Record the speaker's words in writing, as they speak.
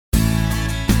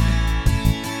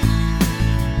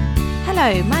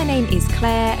Hello, my name is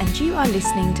Claire and you are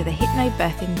listening to the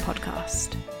Hypnobirthing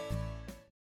Podcast.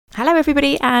 Hello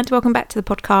everybody and welcome back to the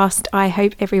podcast. I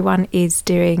hope everyone is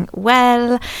doing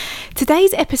well.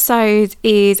 Today's episode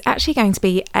is actually going to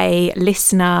be a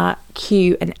listener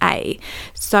Q&A.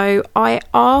 So I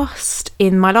asked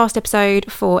in my last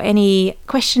episode for any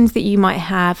questions that you might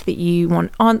have that you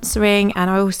want answering, and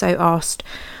I also asked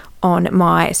on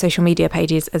my social media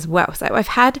pages as well. So I've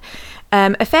had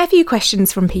a fair few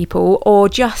questions from people, or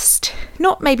just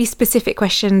not maybe specific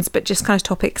questions, but just kind of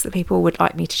topics that people would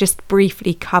like me to just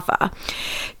briefly cover.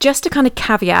 Just to kind of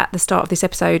caveat the start of this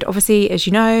episode, obviously, as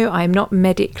you know, I'm not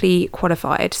medically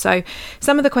qualified. So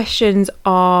some of the questions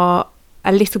are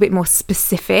a little bit more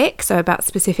specific, so about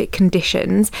specific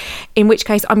conditions, in which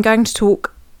case I'm going to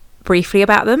talk briefly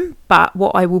about them, but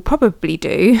what I will probably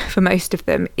do for most of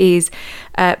them is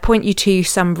point you to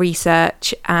some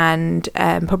research and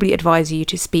probably advise you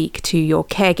to speak to your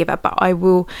caregiver. But I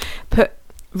will put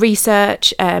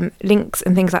research, links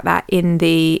and things like that in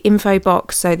the info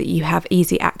box so that you have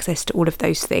easy access to all of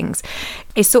those things.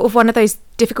 It's sort of one of those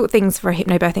difficult things for a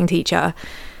hypnobirthing teacher.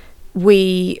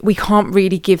 We can't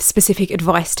really give specific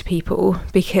advice to people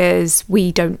because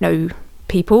we don't know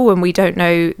people and we don't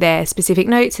know their specific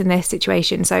notes and their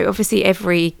situation. So obviously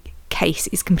every case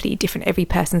is completely different, every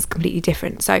person's completely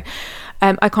different. So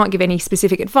I can't give any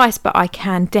specific advice, but I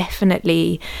can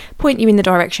definitely point you in the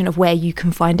direction of where you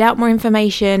can find out more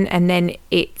information, and then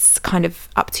it's kind of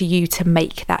up to you to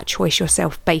make that choice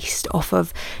yourself based off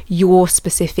of your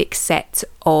specific set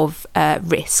of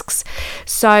risks.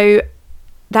 So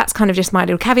that's kind of just my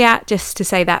little caveat, just to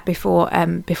say that before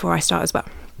I start as well.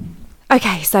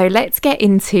 Okay, so let's get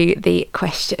into the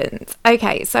questions.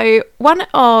 Okay, so one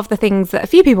of the things that a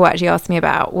few people actually asked me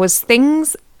about was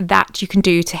things that you can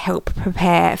do to help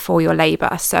prepare for your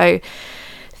labour. So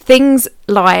things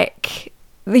like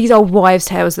these old wives'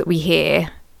 tales that we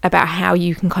hear about how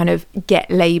you can kind of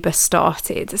get labour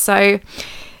started. So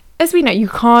as we know, you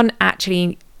can't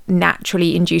actually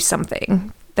naturally induce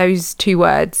something. Those two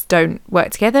words don't work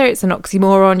together. It's an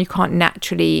oxymoron. You can't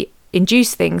naturally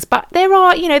induce things, but there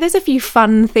are, there's a few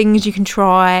fun things you can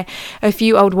try, a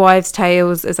few old wives'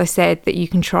 tales, as I said, that you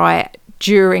can try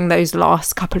during those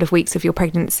last couple of weeks of your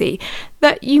pregnancy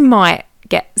that you might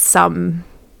get some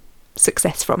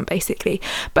success from, basically.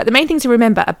 But the main thing to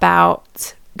remember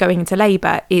about going into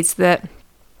labour is that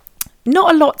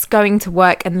not a lot's going to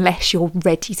work unless you're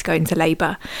ready to go into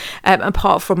labour,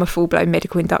 apart from a full-blown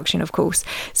medical induction, of course.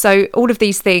 So all of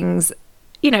these things,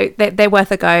 they're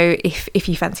worth a go if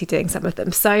you fancy doing some of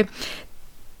them. So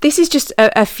this is just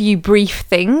a few brief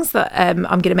things that I'm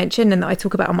going to mention and that I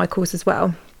talk about on my course as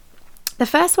well. The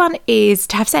first one is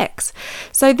to have sex.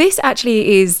 So this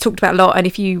actually is talked about a lot, and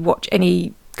if you watch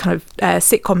any kind of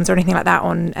sitcoms or anything like that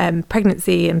on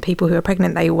pregnancy and people who are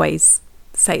pregnant, they always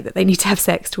say that they need to have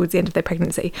sex towards the end of their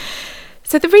pregnancy.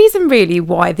 So the reason really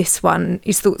why this one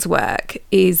is thought to work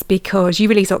is because you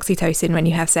release oxytocin when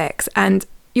you have sex, and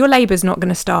your labour's not going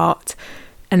to start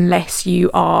unless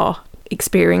you are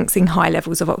experiencing high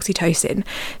levels of oxytocin.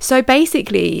 So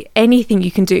basically, anything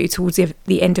you can do towards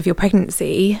the end of your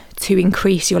pregnancy to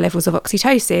increase your levels of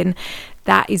oxytocin,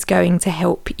 that is going to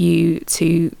help you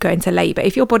to go into labour.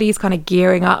 If your body is kind of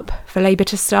gearing up for labour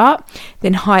to start,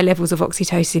 then high levels of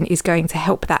oxytocin is going to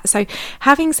help that. So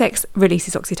having sex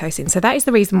releases oxytocin. So that is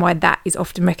the reason why that is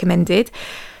often recommended.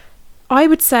 I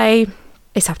would say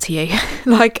it's up to you.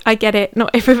 Like, I get it.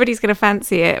 Not everybody's going to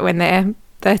fancy it when they're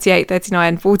 38,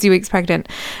 39, 40 weeks pregnant.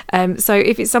 So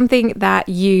if it's something that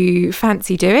you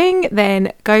fancy doing,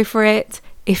 then go for it.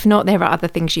 If not, there are other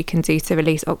things you can do to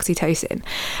release oxytocin.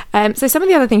 So some of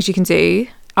the other things you can do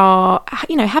are,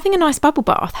 having a nice bubble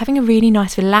bath, having a really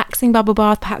nice relaxing bubble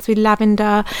bath, perhaps with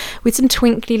lavender, with some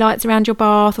twinkly lights around your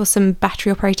bath, or some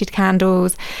battery operated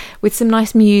candles, with some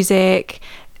nice music.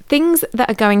 Things that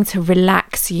are going to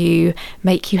relax you,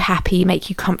 make you happy, make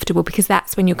you comfortable, because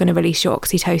that's when you're going to release your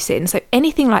oxytocin. So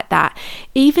anything like that,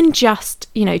 even just,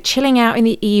 chilling out in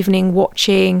the evening,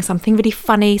 watching something really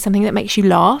funny, something that makes you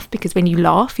laugh, because when you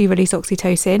laugh, you release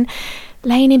oxytocin.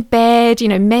 Laying in bed,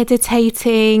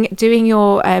 meditating, doing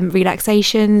your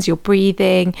relaxations, your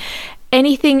breathing,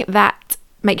 anything that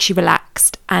makes you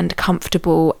relaxed and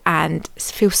comfortable and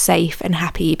feel safe and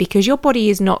happy, because your body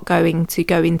is not going to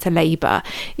go into labour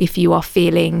if you are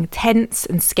feeling tense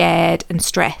and scared and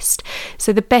stressed.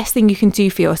 So the best thing you can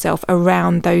do for yourself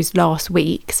around those last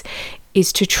weeks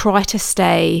is to try to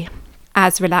stay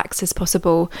as relaxed as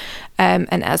possible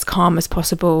and as calm as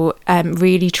possible.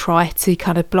 Really try to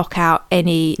kind of block out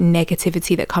any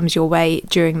negativity that comes your way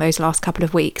during those last couple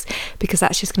of weeks, because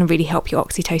that's just going to really help your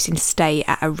oxytocin stay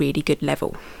at a really good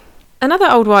level. Another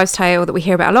old wives' tale that we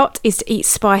hear about a lot is to eat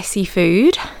spicy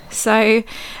food. So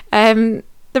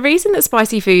the reason that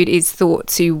spicy food is thought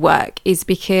to work is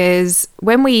because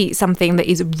when we eat something that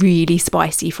is really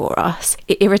spicy for us,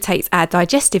 it irritates our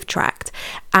digestive tract,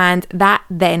 and that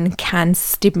then can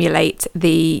stimulate the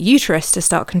uterus to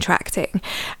start contracting.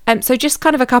 So just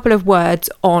kind of a couple of words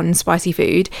on spicy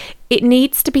food. It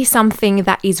needs to be something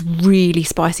that is really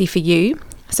spicy for you.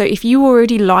 So if you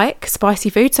already like spicy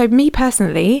food, so me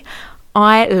personally,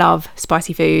 I love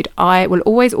spicy food. I will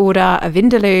always order a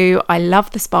vindaloo. I love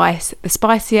the spice. The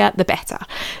spicier, the better.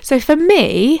 So for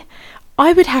me,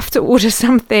 I would have to order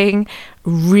something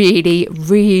really,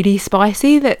 really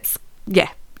spicy that's,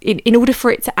 in order for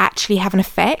it to actually have an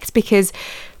effect, because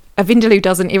a vindaloo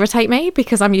doesn't irritate me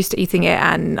because I'm used to eating it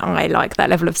and I like that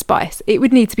level of spice. It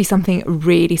would need to be something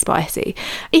really spicy.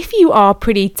 If you are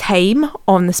pretty tame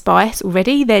on the spice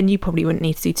already, then you probably wouldn't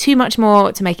need to do too much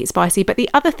more to make it spicy. But the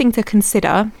other thing to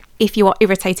consider, if you are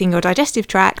irritating your digestive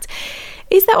tract,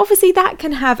 is that obviously that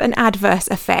can have an adverse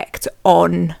effect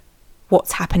on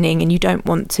what's happening, and you don't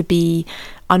want to be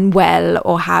unwell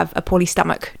or have a poorly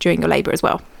stomach during your labour as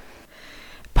well.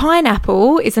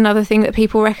 Pineapple is another thing that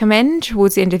people recommend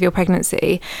towards the end of your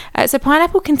pregnancy. So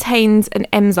pineapple contains an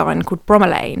enzyme called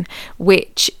bromelain,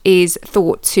 which is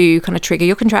thought to kind of trigger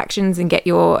your contractions and get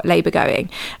your labour going.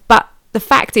 But the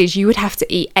fact is, you would have to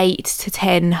eat 8 to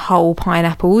 10 whole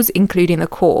pineapples, including the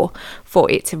core, for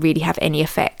it to really have any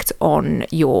effect on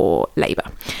your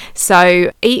labour. So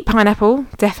eat pineapple,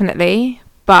 definitely.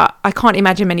 But I can't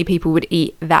imagine many people would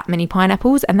eat that many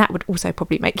pineapples, and that would also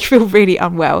probably make you feel really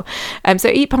unwell. So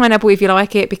eat pineapple if you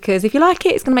like it, because if you like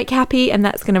it, it's going to make you happy, and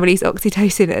that's going to release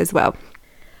oxytocin as well.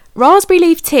 Raspberry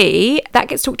leaf tea, that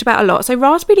gets talked about a lot. So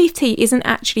raspberry leaf tea isn't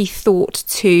actually thought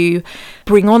to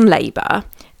bring on labour.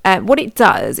 What it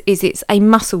does is it's a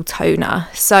muscle toner.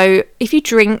 So if you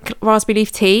drink raspberry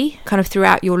leaf tea kind of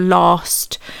throughout your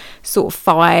last sort of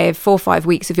 4 or 5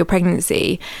 weeks of your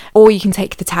pregnancy, or you can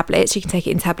take the tablets, you can take it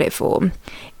in tablet form,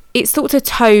 it's thought to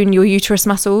tone your uterus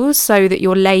muscles so that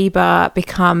your labour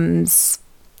becomes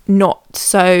not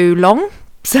so long.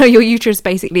 So your uterus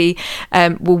basically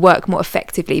will work more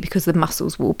effectively because the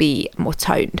muscles will be more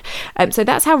toned. So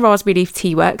that's how raspberry leaf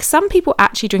tea works. Some people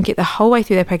actually drink it the whole way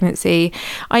through their pregnancy.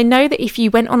 I know that if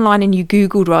you went online and you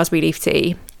Googled raspberry leaf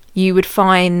tea, you would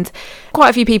find quite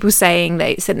a few people saying that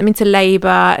it sent them into labour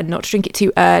and not to drink it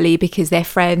too early because their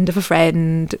friend of a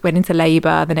friend went into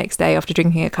labour the next day after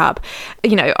drinking a cup.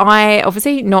 You know, I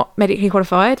obviously not medically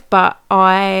qualified, but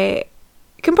I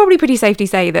can probably pretty safely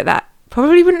say that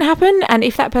probably wouldn't happen. And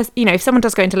if that person, if someone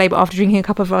does go into labour after drinking a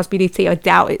cup of raspberry leaf tea, I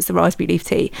doubt it's the raspberry leaf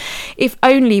tea. If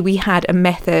only we had a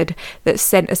method that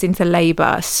sent us into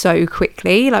labour so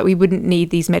quickly, like we wouldn't need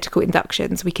these medical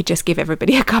inductions. We could just give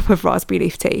everybody a cup of raspberry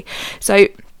leaf tea. So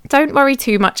don't worry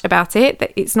too much about it.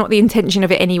 That it's not the intention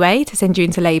of it anyway to send you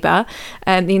into labour.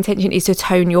 The intention is to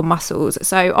tone your muscles.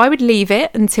 So I would leave it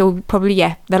until probably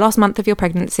the last month of your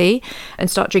pregnancy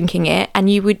and start drinking it. And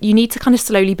you need to kind of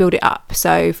slowly build it up.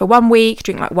 So for 1 week,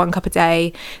 drink like 1 cup a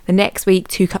day. The next week,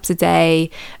 2 cups a day.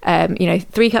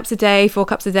 3 cups a day, 4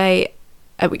 cups a day,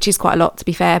 which is quite a lot to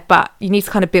be fair. But you need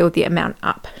to kind of build the amount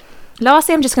up.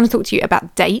 Lastly, I'm just going to talk to you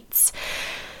about dates.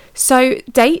 So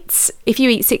dates, if you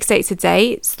eat 6 dates a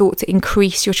day, it's thought to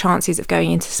increase your chances of going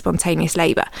into spontaneous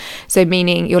labour. So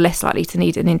meaning you're less likely to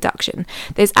need an induction.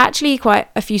 There's actually quite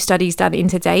a few studies done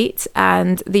into dates,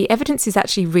 and the evidence is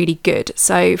actually really good.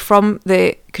 So from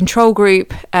the control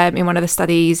group in one of the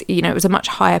studies, it was a much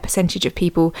higher percentage of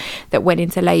people that went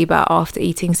into labour after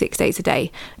eating 6 dates a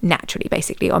day, naturally,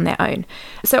 basically on their own.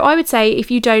 So I would say if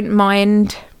you don't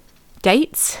mind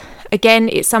dates, again,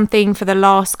 it's something for the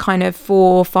last kind of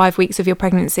 4 or 5 weeks of your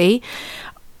pregnancy.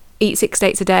 Eat 6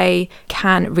 dates a day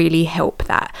can really help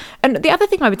that. And the other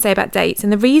thing I would say about dates,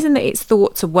 and the reason that it's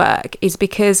thought to work, is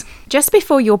because just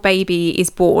before your baby is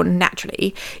born,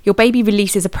 naturally, your baby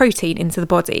releases a protein into the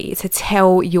body to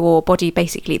tell your body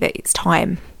basically that it's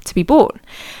time to be born.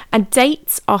 And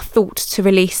dates are thought to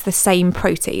release the same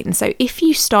protein. So if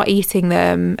you start eating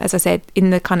them, as I said, in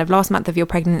the kind of last month of your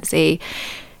pregnancy,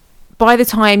 by the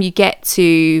time you get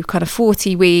to kind of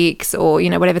 40 weeks or,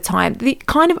 whatever time, the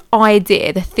kind of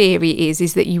idea, the theory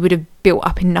is that you would have built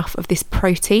up enough of this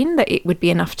protein that it would be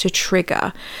enough to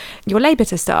trigger your labour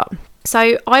to start.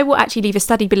 So I will actually leave a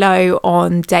study below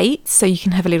on dates so you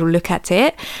can have a little look at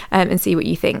it and see what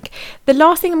you think. The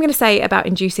last thing I'm going to say about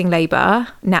inducing labour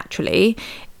naturally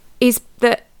is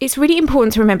that it's really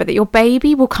important to remember that your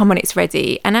baby will come when it's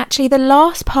ready. And actually the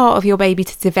last part of your baby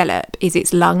to develop is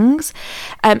its lungs.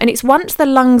 And it's once the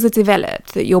lungs are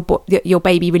developed that your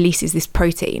baby releases this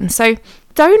protein. So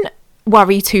don't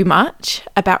worry too much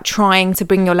about trying to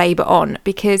bring your labour on,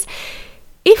 because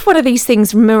if one of these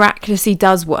things miraculously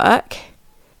does work,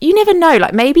 you never know,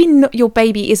 like maybe your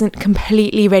baby isn't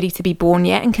completely ready to be born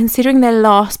yet, and considering their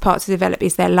last part to develop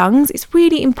is their lungs, it's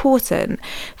really important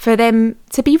for them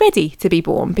to be ready to be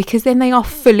born, because then they are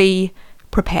fully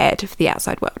prepared for the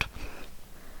outside world.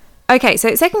 Okay,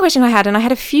 so the second question I had, and I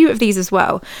had a few of these as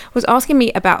well, was asking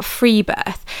me about free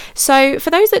birth. So for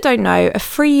those that don't know, a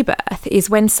free birth is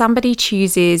when somebody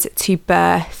chooses to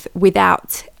birth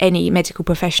without any medical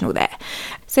professional there.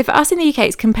 So for us in the UK,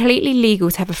 it's completely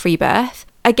legal to have a free birth.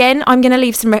 Again, I'm going to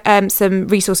leave some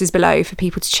resources below for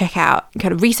people to check out,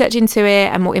 kind of research into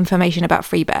it and more information about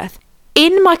free birth.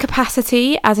 In my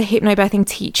capacity as a hypnobirthing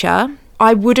teacher,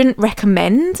 I wouldn't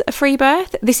recommend a free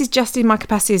birth. This is just in my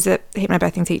capacity as a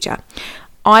hypnobirthing teacher.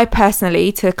 I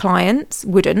personally, to clients,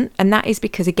 wouldn't. And that is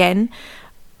because, again,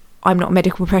 I'm not a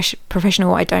medical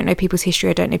professional. I don't know people's history.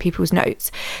 I don't know people's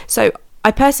notes. So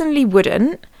I personally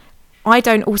wouldn't. I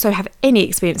don't also have any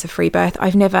experience of free birth.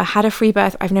 I've never had a free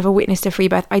birth. I've never witnessed a free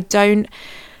birth. I don't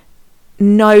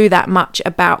know that much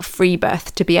about free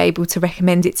birth to be able to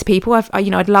recommend it to people.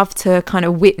 I'd love to kind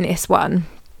of witness one,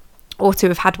 or to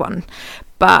have had one,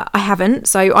 but I haven't.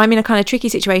 So I'm in a kind of tricky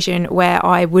situation where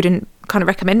I wouldn't kind of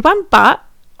recommend one, but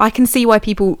I can see why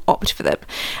people opt for them.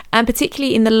 And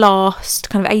particularly in the last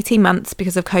kind of 18 months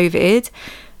because of COVID,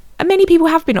 many people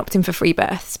have been opting for free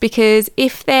births, because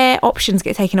if their options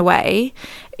get taken away,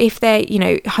 if their,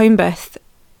 home birth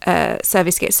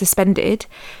service gets suspended,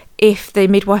 if the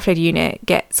midwife-led unit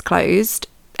gets closed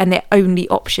and their only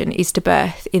option is to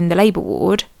birth in the labour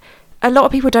ward, a lot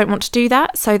of people don't want to do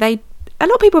that. So a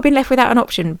lot of people have been left without an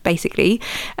option, basically.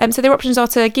 So their options are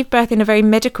to give birth in a very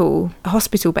medical,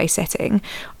 hospital-based setting,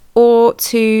 or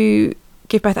to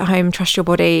give birth at home, trust your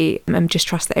body, and just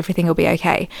trust that everything will be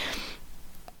okay.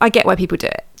 I get why people do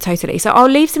it, totally. So I'll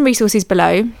leave some resources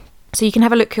below so you can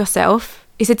have a look yourself.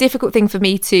 It's a difficult thing for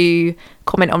me to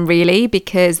comment on, really,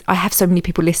 because I have so many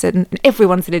people listen and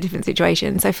everyone's in a different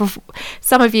situation. So for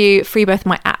some of you, free birth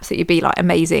might absolutely be like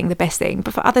amazing, the best thing.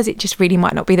 But for others, it just really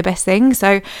might not be the best thing.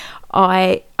 So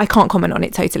I can't comment on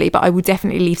it totally, but I will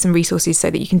definitely leave some resources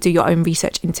so that you can do your own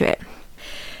research into it.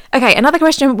 Okay, another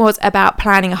question was about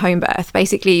planning a home birth,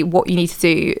 basically what you need to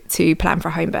do to plan for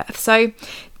a home birth. So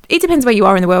it depends where you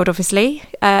are in the world, obviously.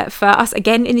 For us,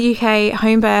 again, in the UK,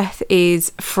 home birth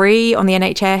is free on the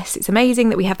NHS. It's amazing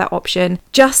that we have that option.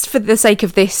 Just for the sake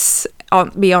of this,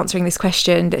 me answering this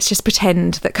question, let's just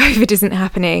pretend that COVID isn't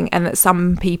happening and that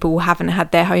some people haven't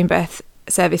had their home birth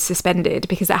service suspended,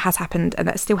 because that has happened and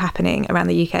that's still happening around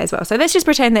the UK as well. So let's just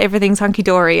pretend that everything's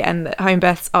hunky-dory and that home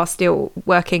births are still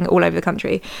working all over the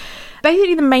country.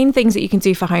 Basically, the main things that you can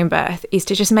do for home birth is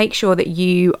to just make sure that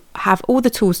you have all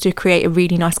the tools to create a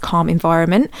really nice, calm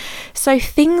environment. So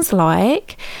things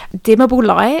like dimmable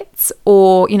lights,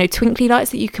 or, twinkly lights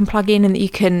that you can plug in and that you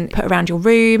can put around your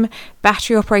room,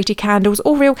 battery operated candles,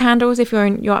 or real candles. If you're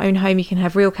in your own home, you can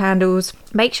have real candles.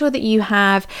 Make sure that you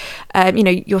have,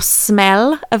 your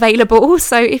smell available.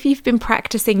 So if you've been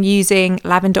practicing using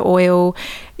lavender oil,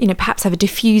 perhaps have a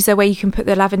diffuser where you can put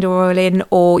the lavender oil in,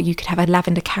 or you could have a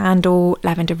lavender candle,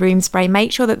 lavender room spray.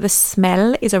 Make sure that the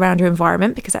smell is around your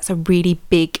environment, because that's a really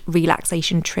big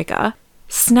relaxation trigger.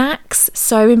 Snacks,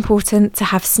 so important to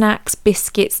have snacks,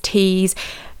 biscuits, teas,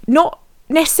 not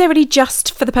necessarily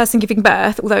just for the person giving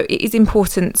birth, although it is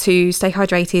important to stay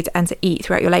hydrated and to eat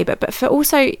throughout your labour, but for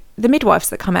also the midwives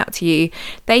that come out to you,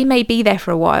 they may be there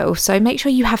for a while, so make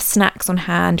sure you have snacks on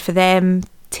hand for them.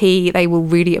 Tea, they will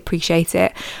really appreciate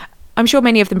it. I'm sure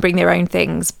many of them bring their own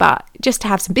things, but just to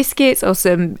have some biscuits or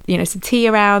some tea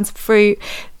around, some fruit,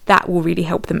 that will really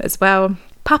help them as well.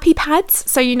 Puppy pads,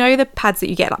 so the pads that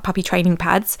you get, like puppy training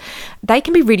pads, they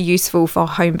can be really useful for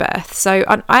home birth. So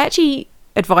I actually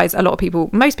advise a lot of people,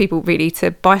 most people really,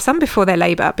 to buy some before their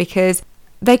labour, because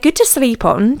they're good to sleep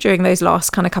on during those last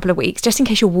kind of couple of weeks, just in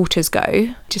case your waters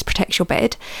go, just protects your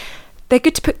bed. They're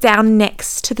good to put down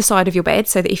next to the side of your bed,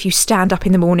 so that if you stand up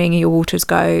in the morning and your waters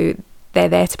go, they're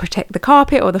there to protect the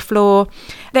carpet or the floor.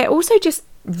 They're also just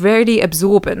really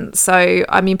absorbent. So,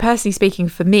 personally speaking,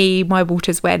 for me, my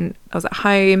waters, when I was at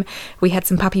home, we had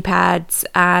some puppy pads,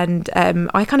 and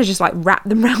I kind of just like wrap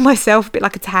them around myself a bit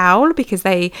like a towel, because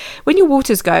when your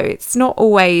waters go, it's not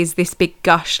always this big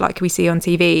gush like we see on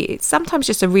TV. It's sometimes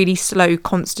just a really slow,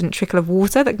 constant trickle of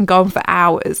water that can go on for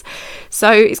hours.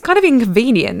 So it's kind of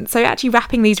inconvenient. So actually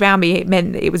wrapping these around me, it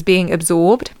meant that it was being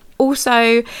absorbed.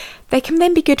 Also, they can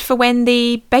then be good for when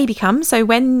the baby comes. So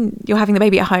when you're having the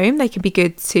baby at home, they can be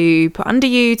good to put under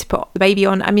you, to put the baby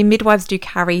on. I mean, midwives do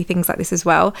carry things like this as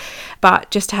well, but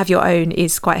just to have your own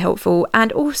is quite helpful.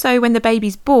 And also when the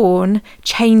baby's born,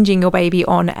 changing your baby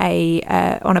on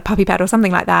a puppy pad or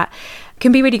something like that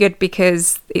can be really good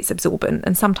because it's absorbent,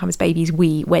 and sometimes babies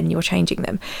wee when you're changing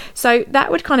them. So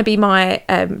that would kind of be my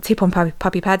tip on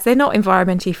puppy pads. They're not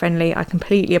environmentally friendly, I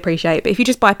completely appreciate, but if you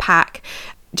just buy a pack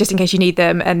just in case you need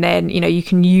them, and then you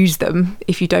can use them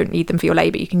if you don't need them for your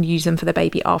labour, you can use them for the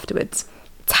baby afterwards.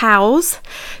 Towels.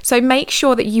 So make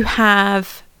sure that you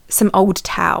have some old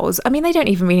towels. I mean, they don't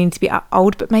even really need to be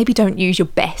old, but maybe don't use your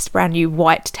best brand new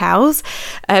white towels.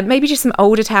 Maybe just some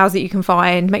older towels that you can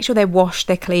find. Make sure they're washed,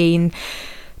 they're clean,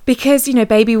 because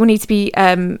baby will need to be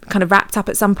kind of wrapped up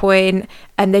at some point,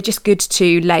 and they're just good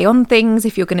to lay on things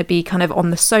if you're going to be kind of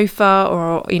on the sofa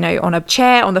or on a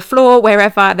chair, on the floor,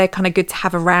 wherever. They're kind of good to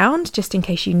have around just in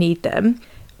case you need them.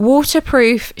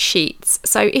 Waterproof sheets.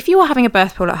 So if you are having a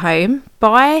birth pool at home,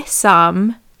 buy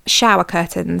some shower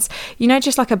curtains,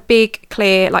 just like a big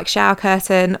clear like shower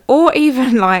curtain, or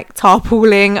even like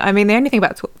tarpauling. I mean, the only thing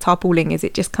about tarpauling is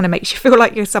it just kind of makes you feel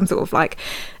like you're some sort of like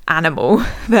animal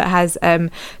that has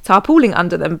tarpauling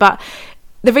under them. But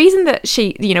the reason that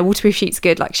waterproof sheets are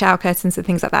good, like shower curtains and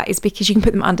things like that, is because you can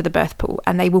put them under the birth pool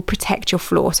and they will protect your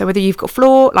floor. So whether you've got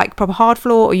floor, like proper hard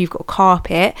floor, or you've got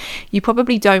carpet, you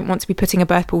probably don't want to be putting a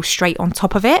birth pool straight on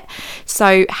top of it.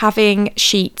 So having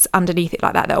sheets underneath it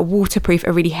like that are waterproof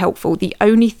are really helpful. The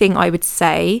only thing I would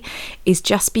say is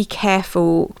just be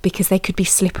careful because they could be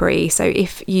slippery. So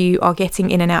if you are getting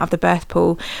in and out of the birth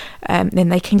pool, then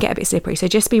they can get a bit slippery. So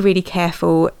just be really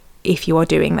careful if you are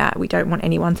doing that. We don't want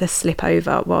anyone to slip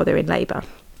over while they're in labour.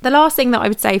 The last thing that I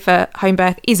would say for home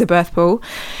birth is a birth pool.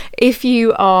 If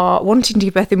you are wanting to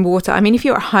give birth in water, I mean, if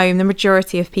you're at home, the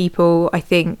majority of people, I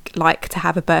think, like to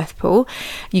have a birth pool.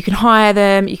 You can hire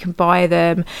them, you can buy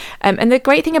them. And the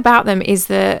great thing about them is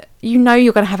that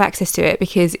you're going to have access to it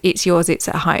because it's yours, it's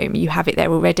at home, you have it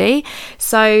there already.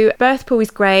 So birth pool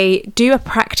is great. Do a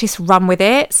practice run with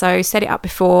it. So set it up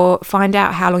before, find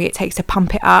out how long it takes to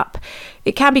pump it up.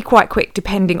 It can be quite quick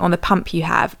depending on the pump you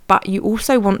have, but you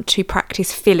also want to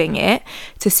practice filling it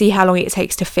to see how long it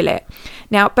takes to fill it.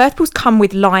 Now, birth pools come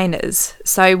with liners.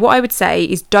 So what I would say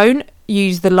is don't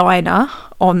use the liner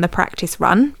on the practice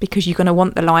run, because you're going to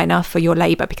want the liner for your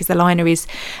labour, because the liner is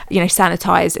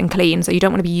sanitised and clean, so you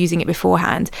don't want to be using it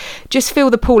beforehand. Just fill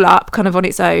the pool up kind of on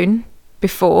its own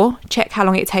before, check how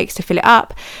long it takes to fill it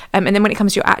up, and then when it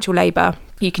comes to your actual labour,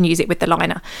 you can use it with the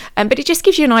liner. But it just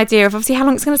gives you an idea of obviously how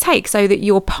long it's going to take, so that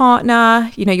your partner,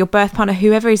 your birth partner,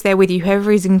 whoever is there with you,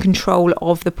 whoever is in control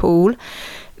of the pool,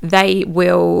 they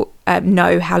will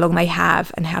know how long they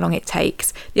have and how long it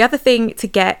takes. The other thing to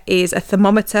get is a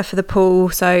thermometer for the pool.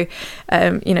 So,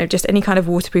 just any kind of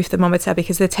waterproof thermometer,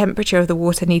 because the temperature of the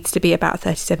water needs to be about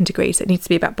 37 degrees. So it needs to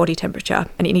be about body temperature,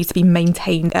 and it needs to be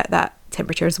maintained at that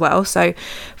temperature as well. So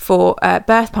for a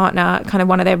birth partner, kind of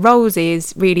one of their roles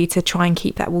is really to try and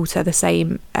keep that water the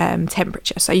same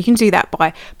temperature. So you can do that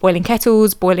by boiling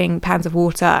kettles, boiling pans of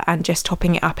water, and just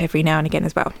topping it up every now and again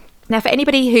as well. Now, for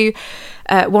anybody who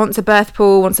wants a birth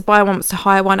pool, wants to buy one, wants to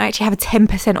hire one, I actually have a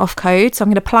 10% off code. So I'm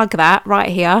going to plug that right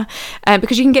here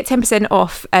because you can get 10%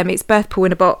 off. It's birth pool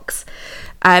in a box.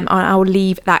 I'll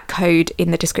leave that code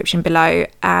in the description below.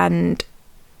 And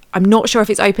I'm not sure if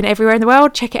it's open everywhere in the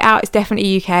world. Check it out. It's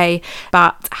definitely UK,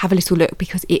 but have a little look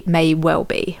because it may well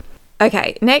be.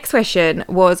 Okay, next question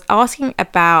was asking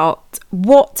about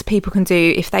what people can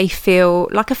do if they feel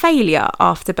like a failure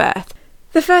after birth.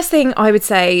 The first thing I would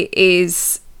say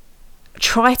is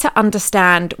try to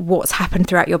understand what's happened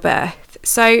throughout your birth.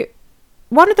 So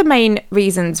one of the main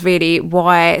reasons really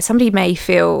why somebody may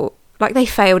feel like they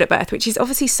failed at birth, which is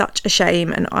obviously such a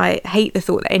shame, and I hate the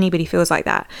thought that anybody feels like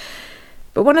that.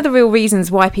 But one of the real reasons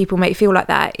why people may feel like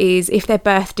that is if their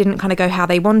birth didn't kind of go how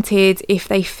they wanted, if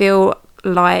they feel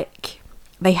like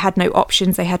they had no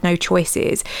options, they had no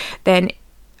choices, then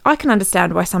I can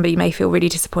understand why somebody may feel really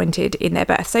disappointed in their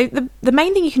birth. So the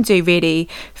main thing you can do really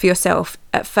for yourself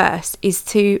at first is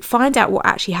to find out what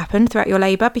actually happened throughout your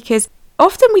labour, because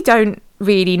often we don't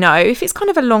really know. If it's kind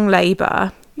of a long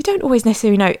labour, you don't always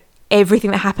necessarily know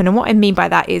everything that happened. And what I mean by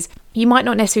that is you might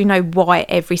not necessarily know why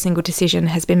every single decision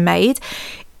has been made.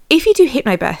 If you do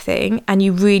hypnobirthing and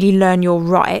you really learn your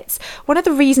rights, one of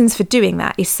the reasons for doing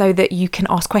that is so that you can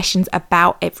ask questions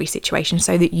about every situation,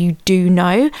 so that you do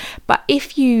know. But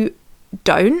if you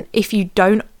don't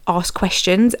ask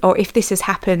questions, or if this has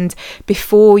happened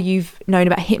before you've known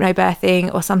about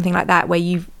hypnobirthing or something like that, where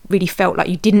you've really felt like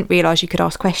you didn't realise you could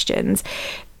ask questions,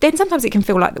 then sometimes it can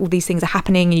feel like all these things are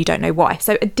happening and you don't know why.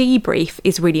 So a debrief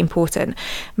is really important.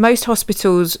 Most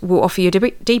hospitals will offer you a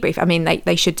debrief. I mean,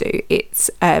 they should do. It's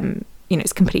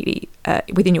it's completely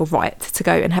within your right to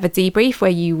go and have a debrief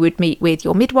where you would meet with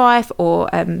your midwife or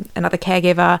another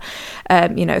caregiver,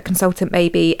 a consultant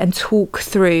maybe, and talk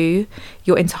through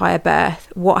your entire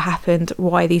birth, what happened,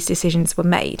 why these decisions were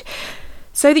made,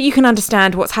 so that you can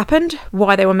understand what's happened,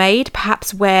 why they were made,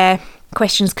 perhaps where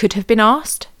questions could have been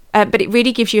asked. But it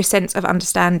really gives you a sense of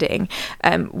understanding,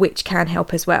 which can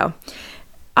help as well.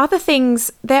 Other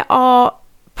things, there are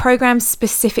programs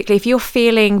specifically if you're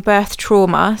feeling birth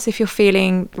trauma. So if you're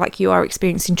feeling like you are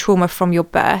experiencing trauma from your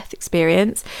birth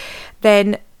experience,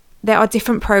 then there are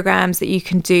different programs that you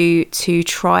can do to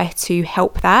try to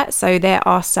help that. So there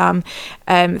are some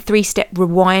 3-step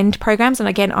rewind programs. And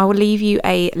again, I will leave you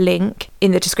a link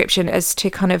in the description as to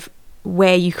kind of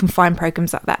where you can find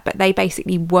programs like that. But they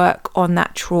basically work on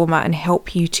that trauma and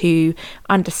help you to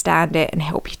understand it and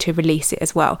help you to release it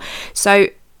as well. So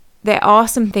there are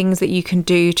some things that you can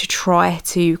do to try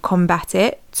to combat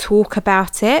it, talk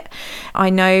about it.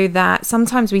 I know that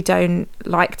sometimes we don't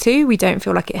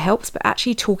feel like it helps, but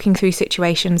actually talking through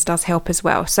situations does help as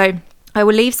well. So I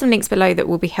will leave some links below that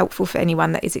will be helpful for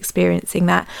anyone that is experiencing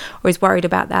that or is worried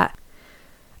about that.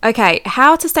 Okay,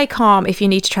 how to stay calm if you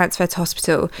need to transfer to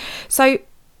hospital. So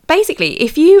basically,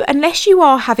 unless you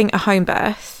are having a home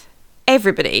birth,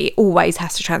 everybody always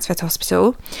has to transfer to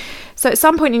hospital. So at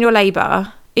some point in your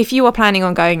labour, if you are planning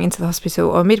on going into the hospital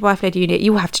or a midwife-led unit,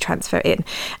 you will have to transfer in.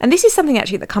 And this is something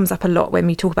actually that comes up a lot when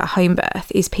we talk about home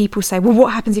birth, is people say, well,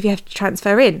 what happens if you have to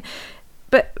transfer in?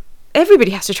 But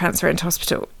everybody has to transfer into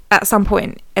hospital at some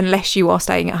point, unless you are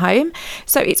staying at home.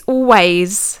 So it's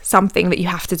always something that you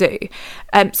have to do.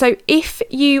 So if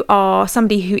you are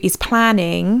somebody who is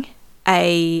planning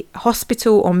a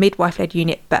hospital or midwife-led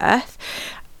unit birth,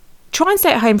 try and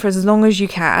stay at home for as long as you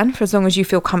can, for as long as you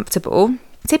feel comfortable.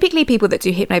 Typically, people that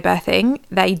do hypnobirthing,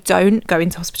 they don't go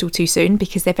into hospital too soon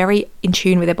because they're very in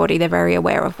tune with their body. They're very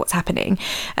aware of what's happening.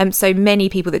 So many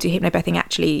people that do hypnobirthing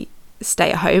actually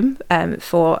stay at home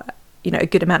for a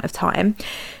good amount of time.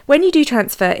 When you do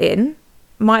transfer in,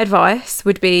 my advice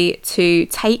would be to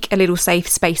take a little safe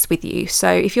space with you.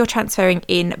 So if you're transferring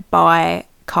in by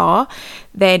car,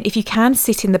 then if you can,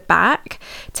 sit in the back,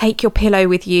 take your pillow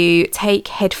with you, take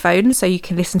headphones so you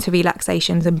can listen to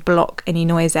relaxations and block any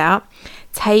noise out.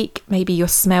 Take maybe your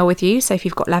smell with you. So if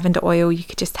you've got lavender oil, you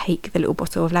could just take the little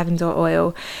bottle of lavender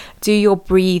oil. Do your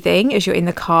breathing as you're in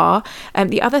the car.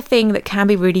 The other thing that can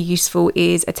be really useful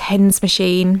is a TENS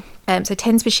machine. So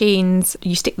TENS machines,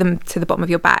 you stick them to the bottom of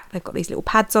your back. They've got these little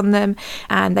pads on them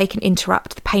and they can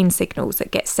interrupt the pain signals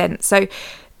that get sent. So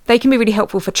they can be really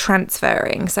helpful for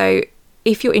transferring. So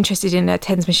if you're interested in a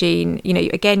TENS machine,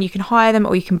 again, you can hire them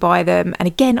or you can buy them. And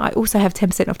again, I also have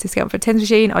 10% off discount for a TENS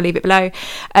machine. I'll leave it below.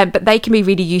 But they can be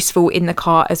really useful in the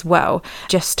car as well,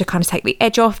 just to kind of take the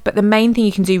edge off. But the main thing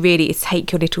you can do really is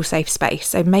take your little safe space.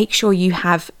 So make sure you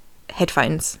have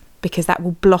headphones, because that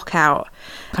will block out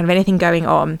kind of anything going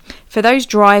on. For those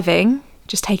driving,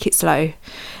 just take it slow.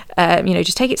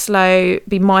 Just take it slow.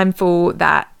 Be mindful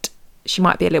that she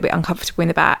might be a little bit uncomfortable in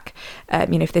the back.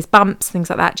 If there's bumps, things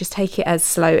like that, just take it as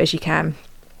slow as you can.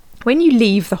 When you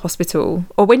leave the hospital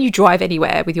or when you drive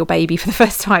anywhere with your baby for the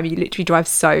first time, you literally drive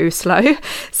so slow.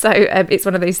 So it's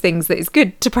one of those things that is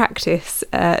good to practice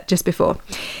just before.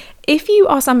 If you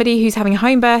are somebody who's having a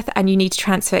home birth and you need to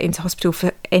transfer into hospital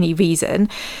for any reason,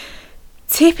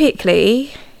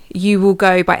 typically you will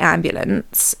go by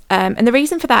ambulance. And the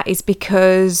reason for that is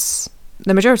because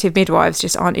the majority of midwives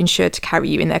just aren't insured to carry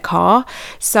you in their car.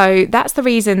 So that's the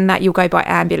reason that you'll go by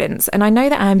ambulance. And I know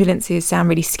that ambulances sound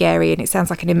really scary and it sounds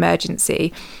like an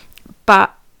emergency,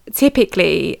 but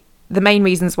typically the main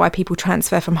reasons why people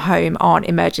transfer from home aren't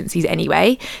emergencies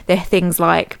anyway. They're things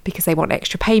like because they want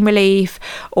extra pain relief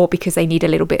or because they need a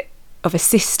little bit of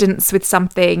assistance with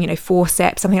something,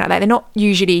 forceps, something like that. They're not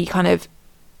usually kind of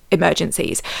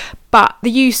emergencies, but the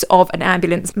use of an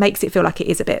ambulance makes it feel like it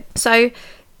is a bit. So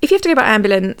if you have to go by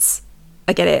ambulance,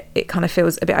 I get it. It kind of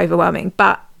feels a bit overwhelming,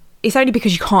 but it's only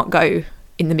because you can't go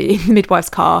in the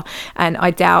midwife's car. And I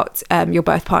doubt your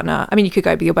birth partner, you could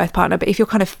go with your birth partner, but if you're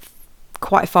kind of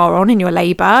quite far on in your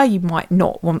labour, you might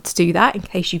not want to do that in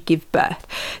case you give birth.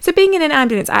 So being in an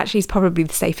ambulance actually is probably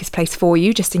the safest place for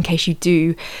you, just in case you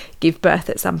do give birth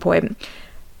at some point.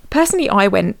 Personally, I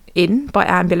went in by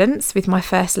ambulance with my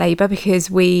first labour because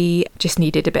we just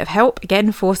needed a bit of help.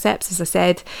 Again, forceps, as I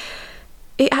said.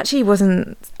 It actually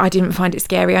wasn't, I didn't find it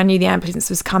scary. I knew the ambulance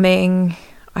was coming.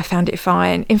 I found it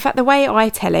fine. In fact, the way I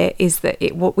tell it is that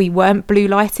we weren't blue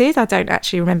lighted. I don't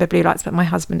actually remember blue lights, but my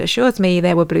husband assures me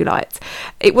there were blue lights.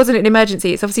 It wasn't an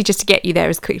emergency. It's obviously just to get you there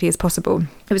as quickly as possible.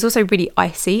 It was also really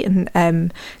icy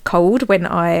and cold when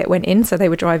I went in, so they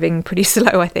were driving pretty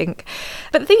slow, I think.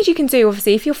 But the things you can do,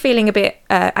 obviously, if you're feeling a bit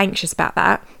anxious about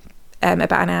that,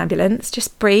 about an ambulance,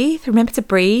 just breathe. Remember to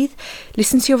breathe.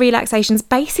 Listen to your relaxations.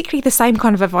 Basically the same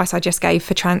kind of advice I just gave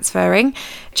for transferring.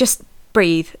 Just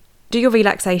breathe. Do your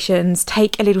relaxations,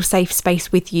 take a little safe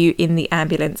space with you in the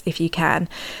ambulance if you can.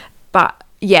 But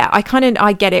yeah, I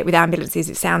get it with ambulances.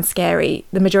 It sounds scary.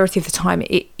 The majority of the time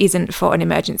it isn't for an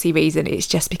emergency reason. It's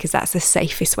just because that's the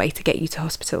safest way to get you to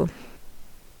hospital.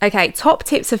 Okay, top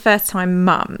tips for first-time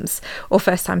mums or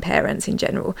first-time parents in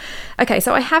general. Okay,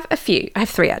 so I have a few. I have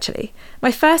 3 actually.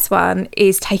 My first one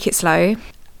is take it slow.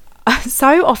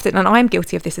 So often, and I'm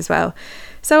guilty of this as well,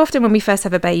 so often when we first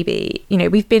have a baby,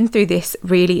 we've been through this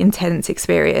really intense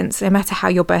experience. No matter how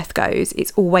your birth goes,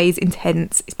 it's always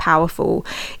intense, it's powerful,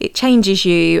 it changes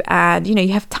you, and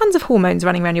you have tons of hormones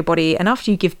running around your body, and after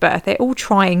you give birth, they're all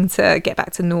trying to get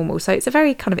back to normal. So it's a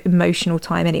very kind of emotional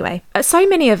time anyway. So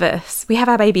many of us, we have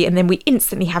our baby and then we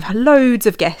instantly have loads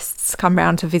of guests come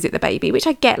round to visit the baby, which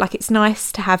I get, like it's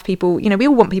nice to have people, we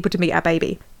all want people to meet our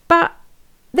baby. But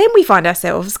then we find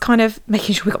ourselves kind of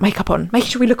making sure we've got makeup on, making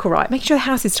sure we look all right, making sure the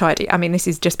house is tidy. I mean, this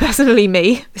is just personally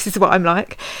me. This is what I'm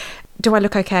like. Do I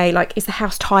look okay? Like, is the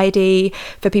house tidy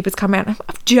for people to come around?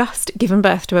 I've just given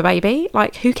birth to a baby.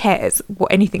 Like, who cares what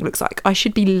anything looks like? I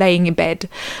should be laying in bed.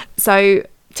 So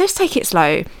just take it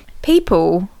slow.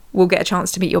 People will get a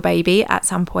chance to meet your baby at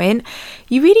some point.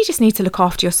 You really just need to look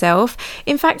after yourself.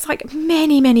 In fact, like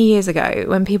many, many years ago,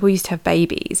 when people used to have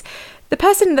babies, the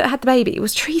person that had the baby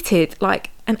was treated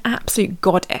like an absolute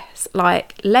goddess,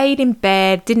 like laid in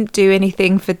bed, didn't do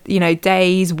anything for,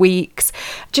 days, weeks,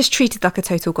 just treated like a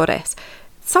total goddess.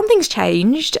 Something's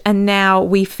changed, and now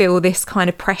we feel this kind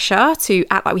of pressure to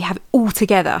act like we have it all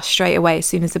together straight away as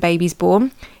soon as the baby's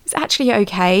born. It's actually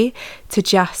okay to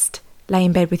just lay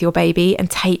in bed with your baby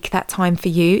and take that time for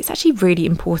you. It's actually really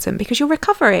important because you're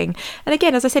recovering. And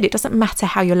again, as I said, it doesn't matter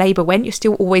how your labour went, you're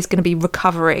still always going to be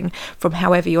recovering from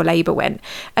however your labour went.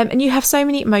 And you have so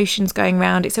many emotions going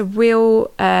around. It's a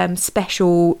real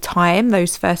special time,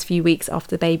 those first few weeks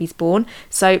after the baby's born.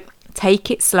 So take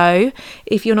it slow.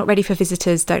 If you're not ready for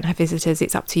visitors, don't have visitors.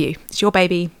 It's up to you. It's your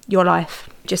baby, your life.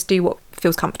 Just do what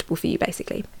feels comfortable for you,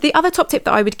 basically. The other top tip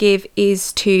that I would give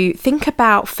is to think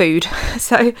about food.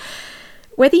 So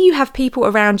whether you have people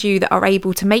around you that are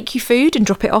able to make you food and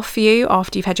drop it off for you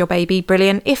after you've had your baby,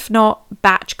 brilliant. If not,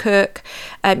 batch cook,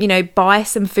 buy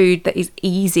some food that is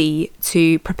easy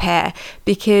to prepare,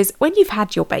 because when you've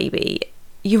had your baby,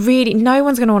 no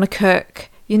one's going to want to cook.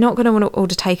 You're not going to want to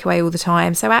order takeaway all the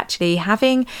time. So actually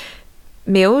having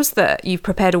meals that you've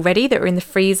prepared already that are in the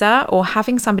freezer, or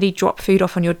having somebody drop food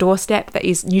off on your doorstep that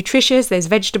is nutritious, there's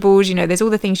vegetables, there's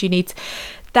all the things you need,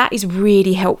 that is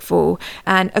really helpful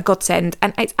and a godsend.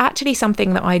 And it's actually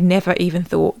something that I never even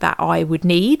thought that I would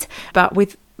need, but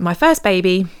with my first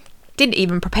baby, didn't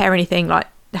even prepare anything, like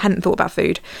hadn't thought about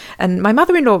food, and my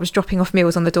mother-in-law was dropping off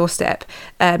meals on the doorstep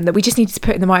that we just needed to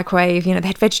put in the microwave. They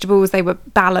had vegetables, they were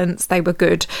balanced, they were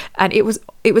good, and it was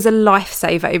a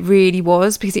lifesaver. It really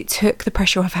was, because it took the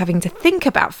pressure off having to think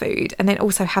about food and then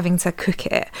also having to cook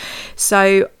it.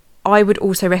 So I would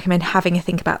also recommend having a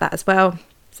think about that as well.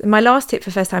 So my last tip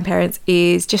for first-time parents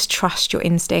is just trust your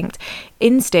instinct.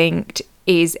 Instinct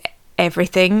is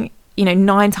everything.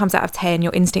 9 times out of 10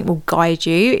 your instinct will guide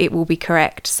you, it will be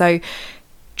correct. So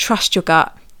trust your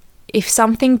gut. If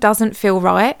something doesn't feel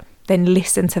right, then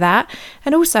listen to that.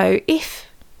 And also, if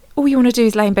all you want to do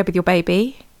is lay in bed with your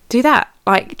baby, do that.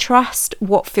 Like, trust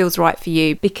what feels right for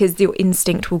you, because your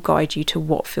instinct will guide you to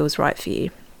what feels right for you.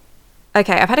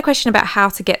 Okay, I've had a question about how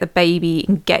to get the baby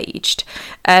engaged.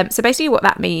 So basically what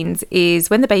that means is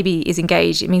when the baby is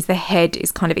engaged, it means the head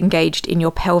is kind of engaged in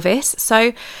your pelvis.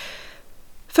 So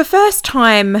for first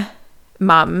time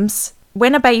mums,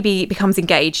 when a baby becomes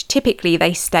engaged, typically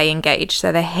they stay engaged.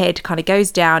 So their head kind of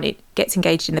goes down, it gets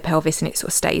engaged in the pelvis, and it sort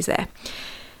of stays there.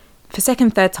 For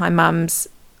second, third time mums,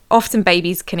 often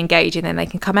babies can engage and then they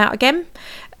can come out again.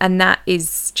 And that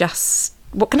is just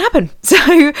what can happen.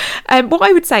 So what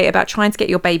I would say about trying to get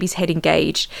your baby's head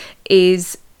engaged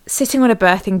is sitting on a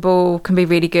birthing ball can be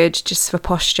really good just for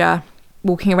posture,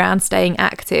 walking around, staying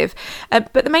active.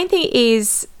 But the main thing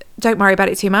is, don't worry about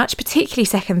it too much, particularly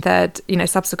second, third,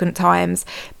 subsequent times.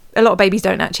 A lot of babies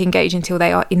don't actually engage until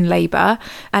they are in labour.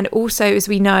 And also, as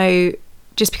we know,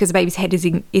 just because a baby's head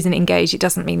isn't engaged, it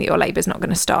doesn't mean that your labour is not going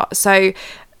to start. So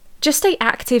just stay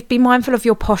active, be mindful of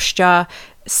your posture,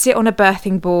 sit on a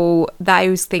birthing ball.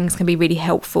 Those things can be really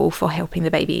helpful for helping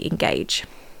the baby engage.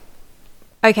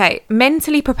 Okay,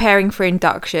 mentally preparing for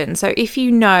induction. So if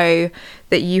you know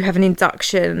that you have an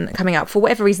induction coming up, for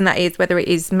whatever reason that is, whether it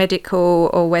is medical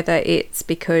or whether it's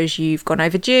because you've gone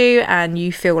overdue and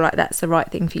you feel like that's the right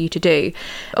thing for you to do,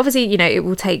 obviously, it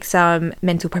will take some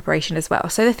mental preparation as well.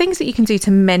 So the things that you can do to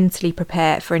mentally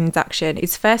prepare for an induction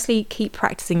is, firstly, keep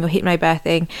practicing your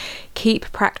hypnobirthing,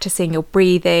 keep practicing your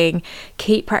breathing,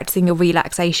 keep practicing your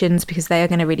relaxations, because they are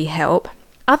going to really help.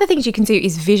 Other things you can do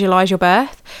is visualize your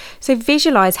birth. So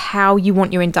visualize how you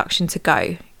want your induction to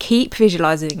go. Keep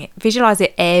visualizing it. Visualize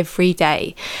it every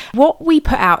day. What we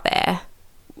put out there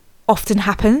often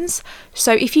happens.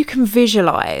 So if you can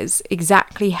visualize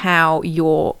exactly how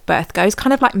your birth goes,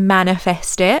 kind of like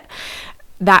manifest it,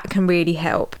 that can really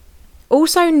help.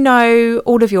 Also know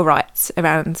all of your rights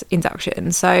around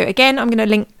induction. So again, I'm going to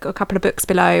link a couple of books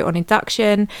below on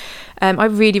induction. I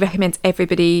really recommend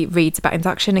everybody reads about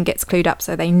induction and gets clued up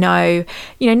so they know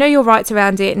your rights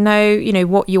around it, know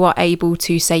what you are able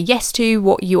to say yes to,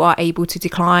 what you are able to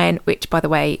decline, which, by the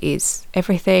way, is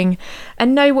everything,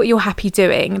 and know what you're happy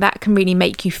doing. That can really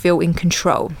make you feel in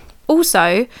control.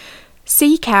 Also,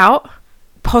 seek out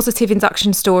positive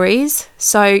induction stories.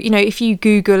 So, if you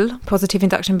Google positive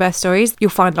induction birth stories, you'll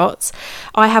find lots.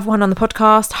 I have one on the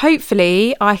podcast.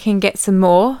 Hopefully I can get some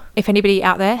more. If anybody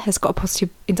out there has got a positive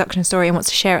induction story and wants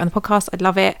to share it on the podcast, I'd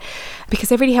love it, because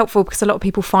they're really helpful, because a lot of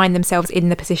people find themselves in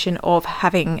the position of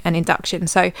having an induction.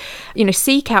 So,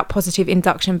 seek out positive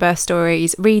induction birth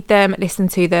stories, read them, listen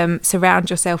to them, surround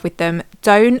yourself with them.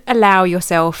 Don't allow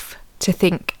yourself to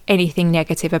think anything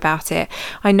negative about it.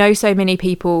 I know so many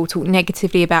people talk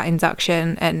negatively about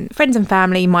induction, and friends and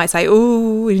family might say,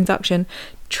 "Oh, induction."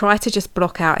 Try to just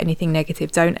block out anything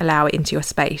negative. Don't allow it into your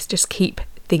space. Just keep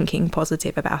thinking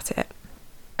positive about it.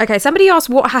 Okay, somebody asked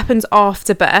what happens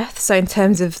after birth. So in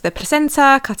terms of the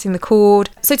placenta, cutting the cord.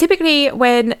 So typically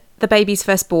when the baby's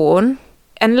first born,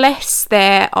 unless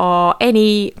there are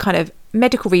any kind of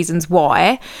medical reasons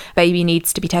why baby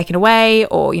needs to be taken away,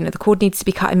 or the cord needs to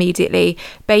be cut immediately,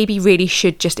 baby really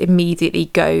should just immediately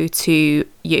go to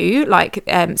you. Like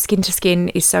skin to skin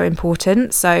is so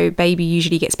important. So baby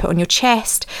usually gets put on your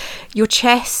chest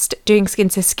doing skin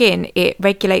to skin. It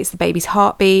regulates the baby's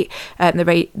heartbeat,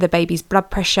 the baby's blood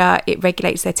pressure, it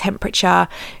regulates their temperature.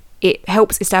 It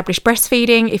helps establish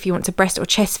breastfeeding if you want to breast or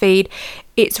chest feed.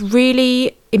 It's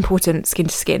really important, skin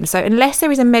to skin. So unless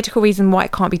there is a medical reason why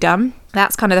it can't be done,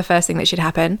 that's kind of the first thing that should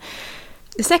happen.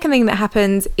 The second thing that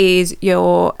happens is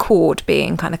your cord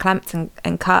being kind of clamped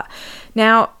and cut.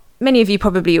 Now, many of you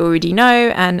probably already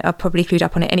know and are probably clued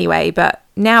up on it anyway, but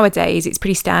nowadays it's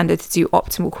pretty standard to do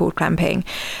optimal cord clamping.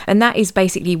 And that is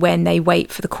basically when they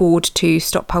wait for the cord to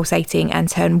stop pulsating and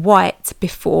turn white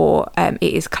before it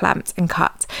is clamped and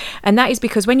cut. And that is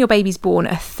because when your baby's born,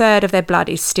 a third of their blood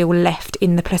is still left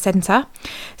in the placenta.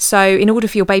 So in order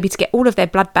for your baby to get all of their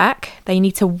blood back, they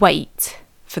need to wait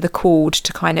for the cord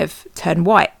to kind of turn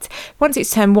white. Once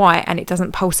it's turned white and it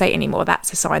doesn't pulsate anymore,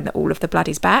 that's a sign that all of the blood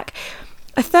is back.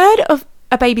 A third of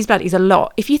a baby's blood is a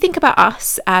lot. If you think about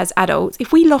us as adults,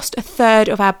 if we lost a third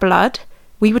of our blood,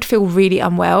 we would feel really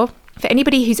unwell. For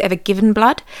anybody who's ever given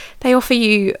blood, they offer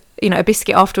you, a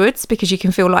biscuit afterwards because you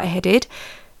can feel lightheaded.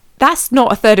 That's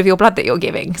not a third of your blood that you're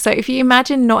giving. So if you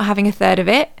imagine not having a third of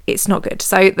it, it's not good.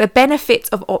 So the benefits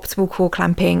of optimal cord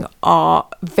clamping are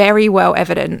very well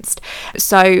evidenced.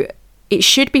 So it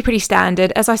should be pretty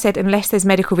standard, as I said, unless there's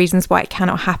medical reasons why it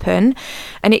cannot happen.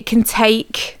 And it can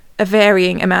take a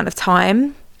varying amount of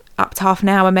time, up to half an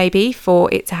hour maybe,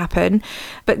 for it to happen.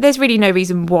 But there's really no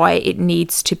reason why it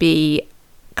needs to be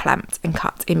clamped and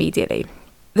cut immediately.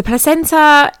 The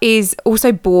placenta is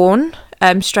also born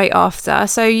straight after.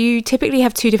 So you typically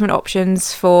have two different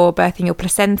options for birthing your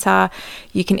placenta.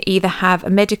 You can either have a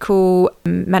medical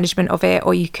management of it,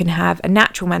 or you can have a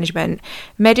natural management.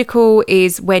 Medical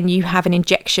is when you have an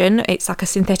injection. It's like a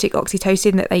synthetic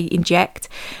oxytocin that they inject,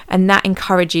 and that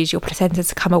encourages your placenta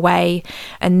to come away.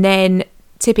 And then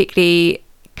typically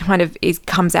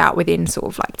comes out within sort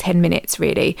of like 10 minutes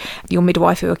really. Your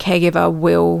midwife or your caregiver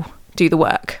will do the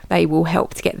work. They will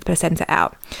help to get the placenta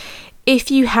out.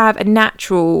 If you have a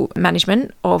natural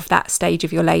management of that stage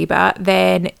of your labour,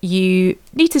 then you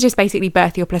need to just basically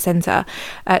birth your placenta.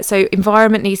 So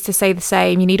environment needs to stay the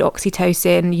same. You need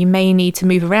oxytocin. You may need to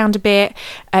move around a bit.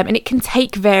 And it can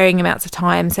take varying amounts of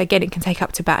time. So again, it can take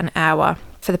up to about an hour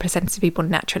for the placenta to be born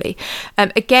naturally.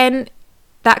 Again,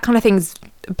 that kind of thing's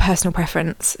personal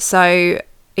preference. So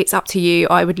it's up to you.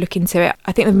 I would look into it.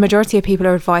 I think the majority of people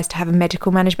are advised to have a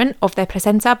medical management of their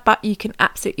placenta, but you can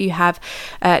absolutely have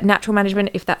natural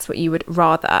management if that's what you would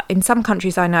rather. In some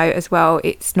countries I know as well,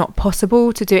 it's not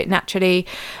possible to do it naturally,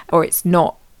 or it's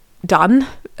not done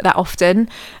that often.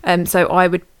 So I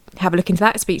would have a look into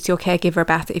that, speak to your caregiver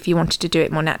about it if you wanted to do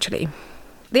it more naturally.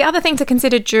 The other thing to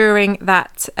consider during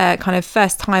that kind of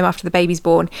first time after the baby's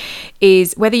born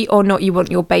is whether or not you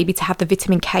want your baby to have the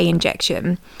vitamin K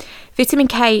injection. Vitamin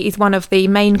K is one of the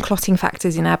main clotting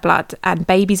factors in our blood, and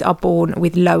babies are born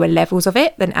with lower levels of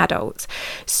it than adults.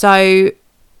 So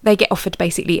they get offered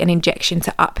basically an injection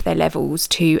to up their levels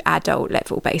to adult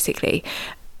level, basically.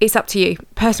 It's up to you.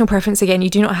 Personal preference, again, you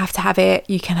do not have to have it.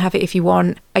 You can have it if you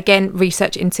want. Again,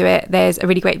 research into it. There's a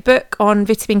really great book on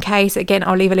vitamin K. So again,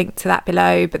 I'll leave a link to that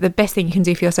below. But the best thing you can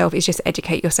do for yourself is just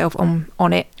educate yourself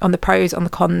on it, on the pros, on the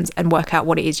cons, and work out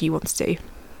what it is you want to do.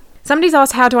 Somebody's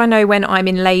asked, how do I know when I'm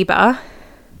in labour?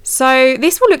 So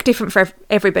this will look different for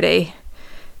everybody.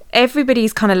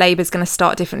 Everybody's kind of labour is going to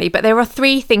start differently, but there are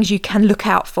 3 things you can look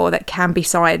out for that can be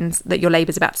signs that your labour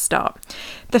is about to start.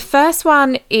 The first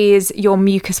one is your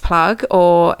mucus plug,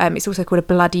 or it's also called a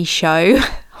bloody show.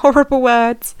 Horrible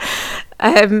words.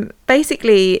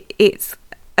 Basically, it's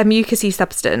a mucousy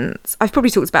substance. I've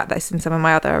probably talked about this in some of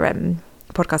my other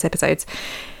podcast episodes.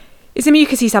 It's a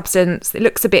mucousy substance. It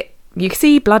looks a bit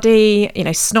mucousy, bloody,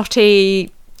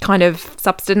 snotty kind of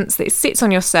substance that sits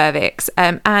on your cervix,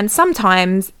 and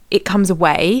sometimes it comes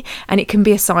away and it can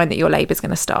be a sign that your labour is going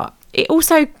to start. It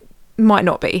also might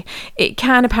not be. It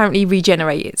can apparently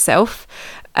regenerate itself.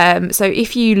 So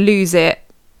if you lose it,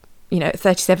 at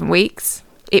 37 weeks,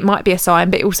 it might be a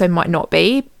sign, but it also might not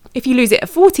be. If you lose it at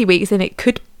 40 weeks, then it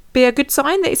could be a good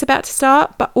sign that it's about to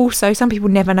start, but also some people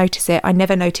never notice it. I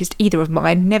never noticed either of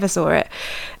mine, never saw it.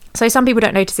 So some people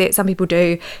don't notice it, some people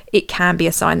do. It can be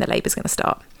a sign that labour is going to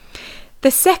start. The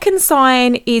second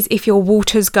sign is if your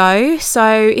waters go.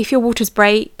 So if your waters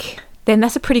break, then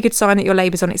that's a pretty good sign that your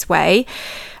labour's on its way.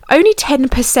 Only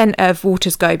 10% of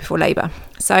waters go before labour.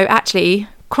 So actually,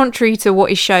 contrary to what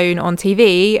is shown on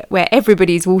TV, where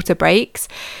everybody's water breaks,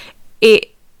 it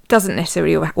doesn't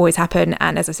necessarily always happen.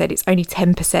 And as I said, it's only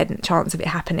 10% chance of it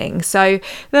happening. So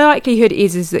the likelihood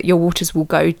is that your waters will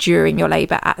go during your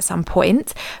labour at some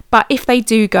point. But if they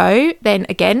do go, then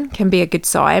again, can be a good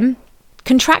sign.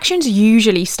 Contractions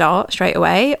usually start straight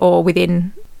away or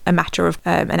within a matter of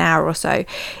an hour or so.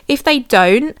 If they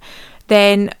don't,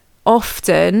 then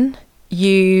often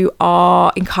you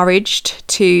are encouraged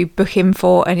to book in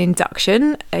for an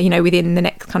induction, within the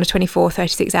next kind of 24,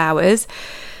 36 hours.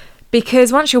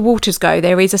 Because once your waters go,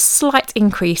 there is a slight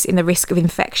increase in the risk of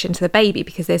infection to the baby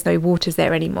because there's no waters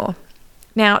there anymore.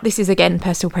 Now, this is, again,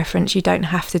 personal preference. You don't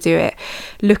have to do it.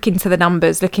 Look into the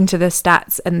numbers, look into the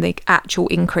stats and the actual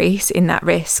increase in that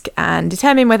risk and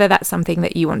determine whether that's something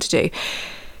that you want to do.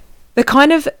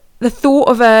 The thought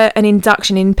of an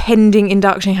impending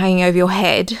induction hanging over your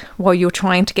head while you're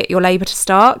trying to get your labour to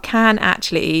start can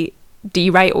actually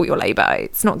derail your labour.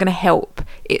 It's not going to help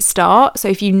it start. So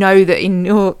if you know that in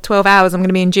your 12 hours I'm going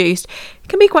to be induced, it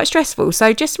can be quite stressful.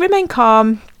 So just remain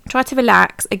calm. Try to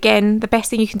relax. Again, the best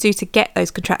thing you can do to get those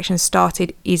contractions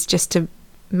started is just to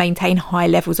maintain high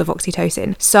levels of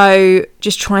oxytocin. So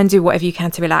just try and do whatever you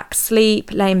can to relax.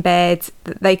 Sleep, lay in bed.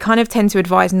 They kind of tend to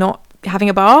advise not having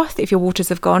a bath if your waters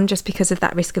have gone, just because of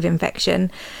that risk of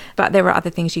infection. But there are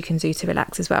other things you can do to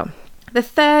relax as well. The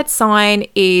third sign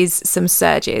is some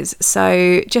surges.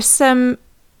 So just some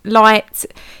light,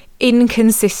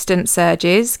 inconsistent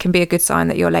surges can be a good sign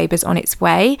that your labour's on its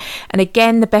way. And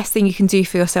again, the best thing you can do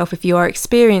for yourself if you are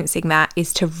experiencing that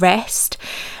is to rest.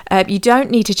 You don't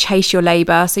need to chase your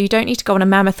labour, so you don't need to go on a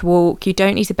mammoth walk. You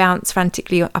don't need to bounce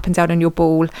frantically up and down on your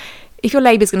ball. If your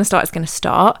labour's going to start, it's going to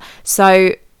start.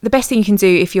 So the best thing you can do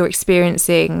if you're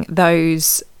experiencing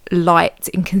those light,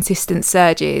 inconsistent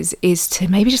surges is to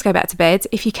maybe just go back to bed.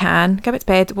 If you can, go back to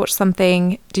bed, watch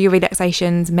something, do your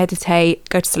relaxations, meditate,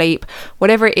 go to sleep.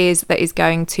 Whatever it is that is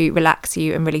going to relax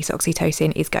you and release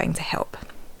oxytocin is going to help.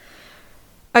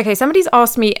 Okay, somebody's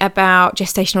asked me about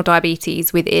gestational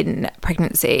diabetes within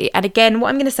pregnancy. And again, what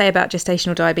I'm going to say about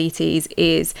gestational diabetes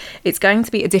is it's going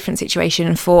to be a different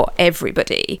situation for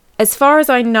everybody. As far as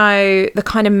I know, the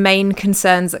kind of main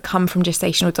concerns that come from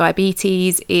gestational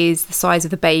diabetes is the size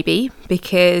of the baby,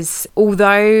 because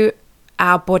although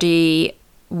our body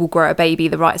will grow a baby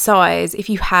the right size, if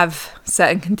you have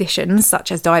certain conditions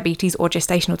such as diabetes or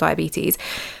gestational diabetes,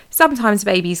 Sometimes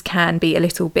babies can be a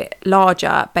little bit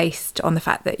larger based on the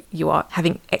fact that you are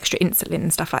having extra insulin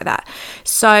and stuff like that.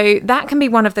 So that can be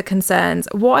one of the concerns.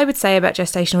 What I would say about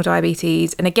gestational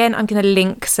diabetes, and again, I'm going to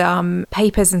link some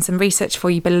papers and some research for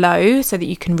you below so that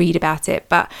you can read about it,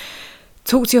 but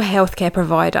talk to your healthcare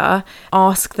provider,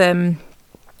 ask them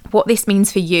what this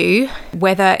means for you,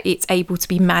 whether it's able to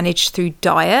be managed through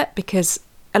diet, because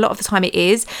a lot of the time it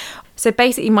is. So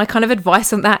basically my kind of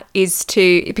advice on that is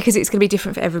because it's going to be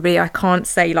different for everybody, I can't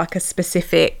say like a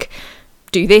specific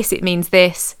do this, it means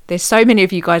this. There's so many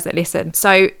of you guys that listen.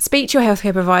 So speak to your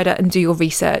healthcare provider and do your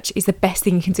research is the best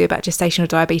thing you can do about gestational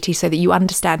diabetes so that you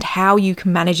understand how you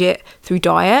can manage it through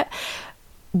diet,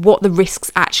 what the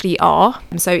risks actually are.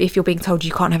 So if you're being told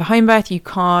you can't have a home birth, you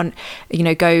can't,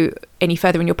 go any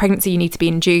further in your pregnancy, you need to be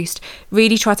induced,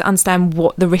 really try to understand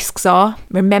what the risks are.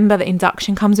 Remember that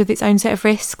induction comes with its own set of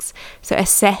risks. So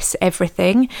assess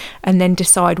everything and then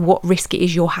decide what risk it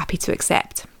is you're happy to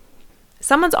accept.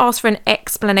 Someone's asked for an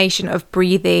explanation of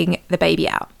breathing the baby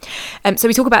out. So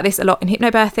we talk about this a lot in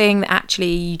hypnobirthing, that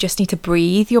actually you just need to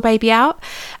breathe your baby out.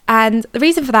 And the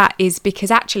reason for that is because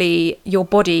actually your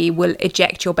body will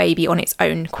eject your baby on its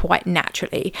own quite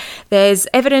naturally. There's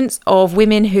evidence of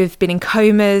women who've been in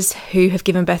comas, who have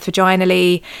given birth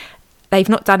vaginally. They've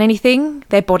not done anything,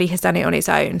 their body has done it on its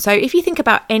own. So if you think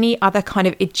about any other kind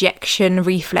of ejection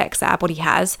reflex that our body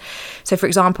has, so for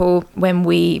example, when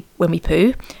we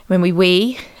poo, when we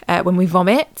wee, when we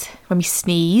vomit, when we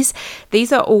sneeze,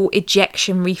 these are all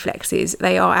ejection reflexes.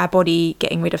 They are our body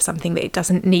getting rid of something that it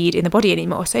doesn't need in the body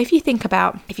anymore. So if you think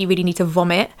about if you really need to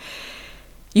vomit,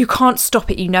 you can't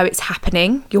stop it. You know it's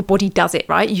happening. Your body does it,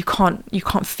 right? You can't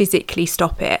physically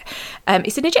stop it.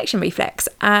 It's an ejection reflex,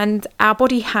 and our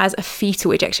body has a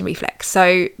fetal ejection reflex.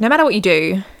 So no matter what you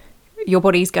do, your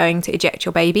body's going to eject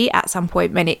your baby at some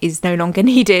point when it is no longer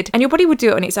needed, and your body will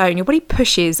do it on its own. Your body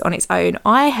pushes on its own.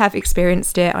 I have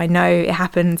experienced it. I know it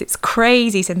happens. It's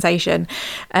crazy sensation,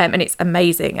 and it's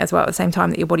amazing as well at the same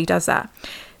time that your body does that.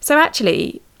 So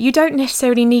actually, you don't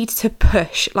necessarily need to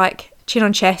push like chin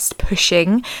on chest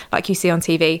pushing like you see on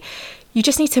TV. You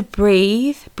just need to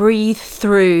breathe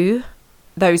through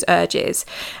those urges.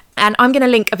 And I'm going to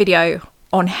link a video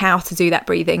on how to do that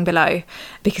breathing below,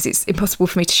 because it's impossible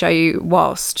for me to show you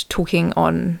whilst talking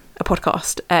on a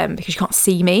podcast because you can't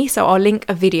see me. So I'll link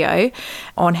a video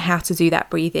on how to do that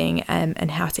breathing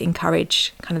and how to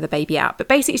encourage kind of the baby out. But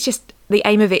basically it's just, the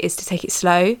aim of it is to take it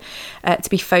slow, to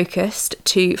be focused,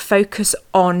 to focus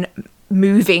on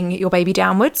moving your baby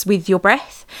downwards with your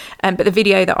breath. But the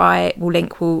video that I will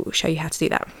link will show you how to do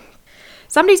that.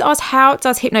 Somebody's asked, how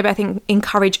does hypnobirthing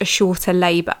encourage a shorter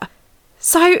labour?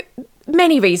 So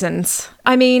many reasons.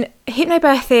 I mean,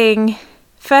 hypnobirthing,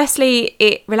 firstly,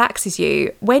 it relaxes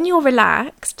you. When you're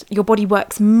relaxed, your body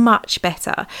works much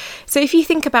better. So if you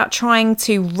think about trying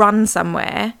to run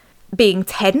somewhere, being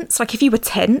tense, like if you were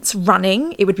tense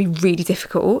running, it would be really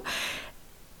difficult.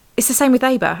 It's the same with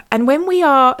labour. And when we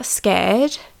are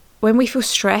scared, when we feel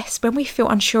stressed, when we feel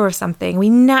unsure of something, we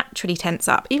naturally tense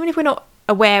up. Even if we're not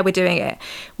aware we're doing it,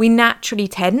 we naturally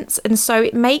tense. And so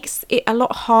it makes it a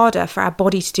lot harder for our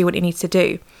body to do what it needs to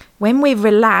do. When we're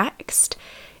relaxed,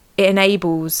 it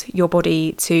enables your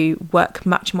body to work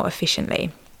much more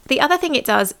efficiently. The other thing it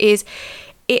does is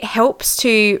it helps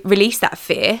to release that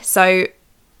fear. So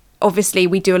obviously,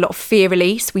 we do a lot of fear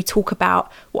release. We talk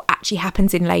about what actually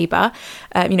happens in labour,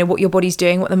 what your body's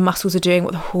doing, what the muscles are doing,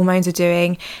 what the hormones are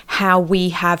doing, how we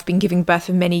have been giving birth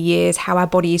for many years, how our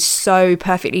body is so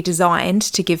perfectly designed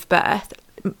to give birth,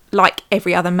 like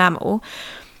every other mammal.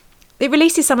 It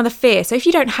releases some of the fear. So if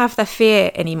you don't have the fear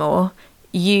anymore,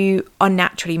 you are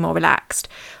naturally more relaxed.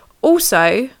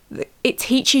 Also, it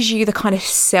teaches you the kind of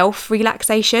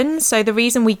self-relaxation. So the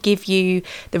reason we give you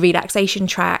the relaxation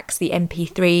tracks, the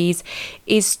MP3s,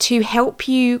 is to help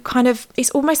you kind of, it's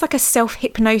almost like a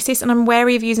self-hypnosis. And I'm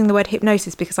wary of using the word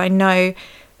hypnosis because I know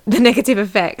the negative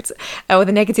effect or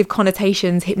the negative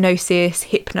connotations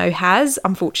hypno has.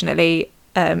 Unfortunately,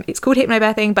 it's called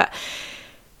hypnobirthing, but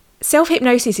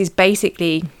self-hypnosis is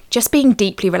basically just being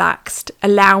deeply relaxed,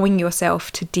 allowing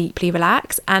yourself to deeply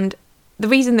relax. And the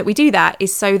reason that we do that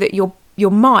is so that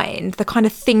your mind, the kind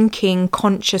of thinking,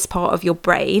 conscious part of your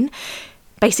brain,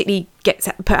 basically gets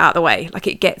put out of the way, like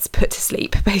it gets put to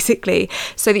sleep, basically,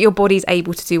 so that your body's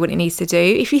able to do what it needs to do.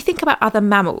 If you think about other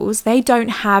mammals, they don't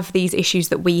have these issues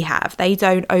that we have. They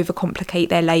don't overcomplicate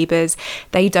their labours.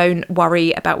 They don't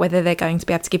worry about whether they're going to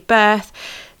be able to give birth.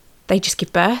 They just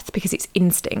give birth because it's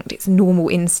instinct. It's normal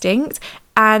instinct.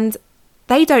 And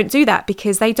they don't do that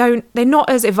because they're not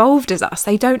as evolved as us.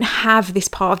 They don't have this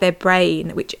part of their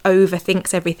brain which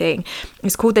overthinks everything.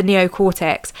 It's called the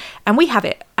neocortex, and we have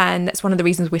it, and that's one of the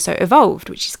reasons we're so evolved,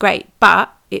 which is great,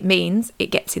 but it means it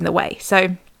gets in the way.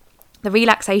 So the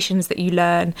relaxations that you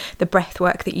learn, the breath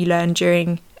work that you learn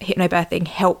during hypnobirthing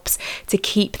helps to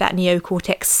keep that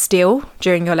neocortex still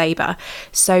during your labour,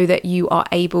 so that you are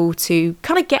able to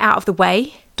kind of get out of the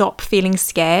way, stop feeling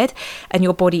scared, and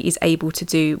your body is able to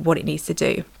do what it needs to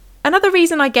do. Another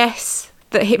reason, I guess,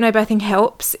 that hypnobirthing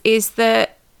helps is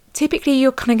that typically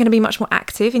you're kind of going to be much more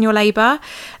active in your labour.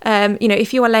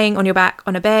 If you are laying on your back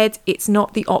on a bed, it's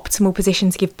not the optimal position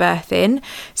to give birth in.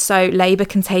 So labour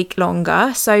can take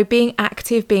longer. So being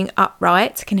active, being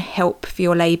upright can help for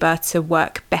your labour to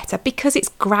work better because it's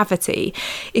gravity.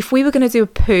 If we were going to do a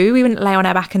poo, we wouldn't lay on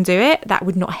our back and do it. That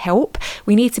would not help.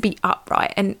 We need to be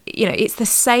upright. And, it's the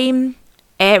same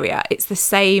area. It's the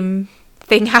same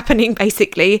thing happening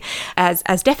basically as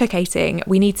defecating.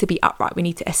 We need to be upright. We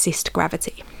need to assist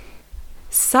gravity.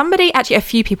 A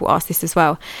few people asked this as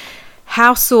well.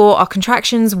 How sore are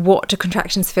contractions? What do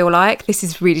contractions feel like? This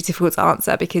is really difficult to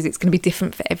answer because it's going to be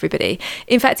different for everybody.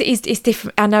 In fact, it's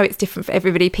different. I know it's different for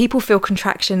everybody. People feel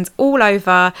contractions all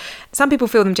over. Some people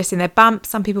feel them just in their bump.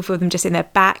 Some people feel them just in their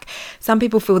back. Some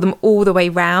people feel them all the way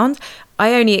round.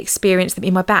 I only experience them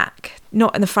in my back,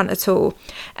 not in the front at all.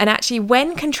 And actually,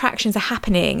 when contractions are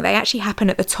happening, they actually happen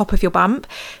at the top of your bump.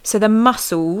 So the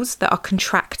muscles that are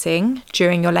contracting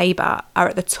during your labour are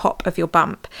at the top of your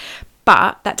bump.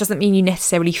 But that doesn't mean you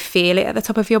necessarily feel it at the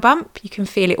top of your bump. You can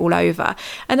feel it all over.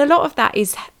 And a lot of that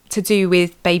is to do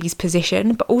with baby's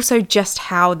position, but also just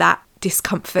how that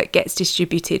discomfort gets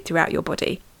distributed throughout your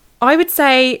body. I would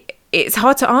say it's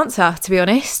hard to answer, to be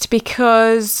honest,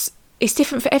 because it's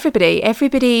different for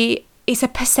everybody. It's a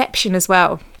perception as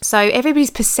well. So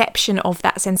everybody's perception of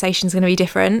that sensation is going to be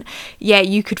different. Yeah,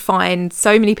 you could find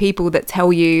so many people that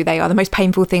tell you they are the most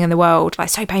painful thing in the world, like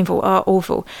so painful,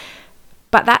 awful.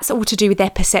 But that's all to do with their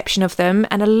perception of them.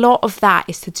 And a lot of that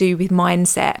is to do with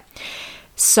mindset.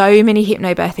 So many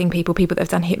hypnobirthing people that have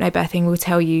done hypnobirthing will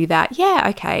tell you that, yeah,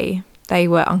 okay, they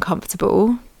were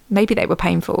uncomfortable. Maybe they were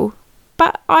painful,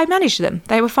 but I managed them.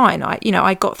 They were fine.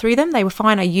 I got through them. They were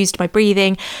fine. I used my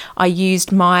breathing. I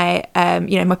used my,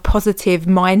 my positive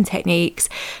mind techniques,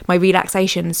 my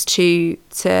relaxations to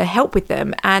help with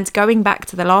them. And going back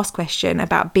to the last question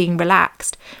about being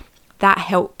relaxed, that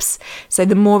helps. So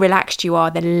the more relaxed you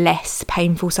are, the less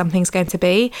painful something's going to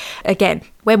be. Again,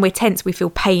 when we're tense, we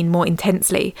feel pain more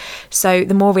intensely. So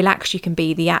the more relaxed you can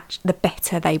be, the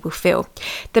better they will feel.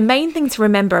 The main thing to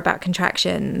remember about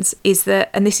contractions is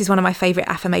that, and this is one of my favourite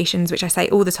affirmations, which I say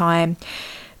all the time,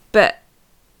 but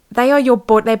they are your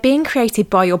body. They're being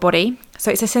created by your body. So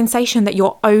it's a sensation that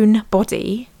your own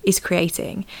body is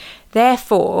creating.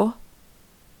 Therefore,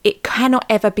 it cannot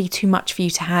ever be too much for you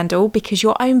to handle because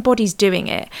your own body's doing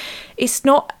it. It's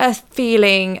not a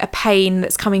feeling, a pain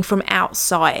that's coming from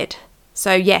outside.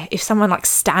 So yeah, if someone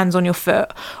stands on your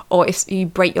foot or if you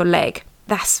break your leg,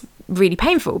 that's really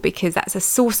painful because that's a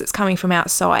source that's coming from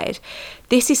outside.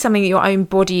 This is something that your own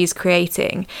body is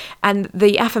creating. And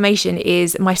the affirmation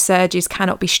is, my surges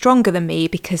cannot be stronger than me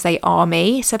because they are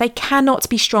me. So they cannot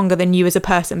be stronger than you as a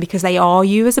person because they are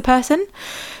you as a person.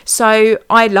 So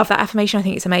I love that affirmation. I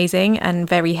think it's amazing and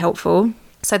very helpful.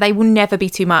 So they will never be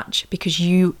too much because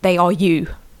they are you.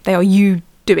 They are you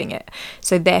doing it.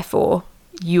 So therefore,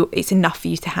 it's enough for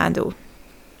you to handle.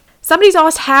 Somebody's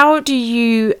asked, how do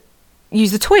you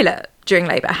use the toilet during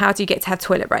labour? How do you get to have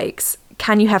toilet breaks?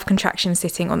 Can you have contractions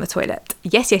sitting on the toilet?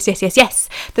 Yes.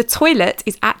 The toilet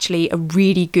is actually a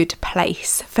really good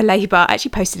place for labour. I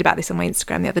actually posted about this on my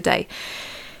Instagram the other day.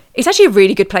 It's actually a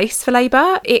really good place for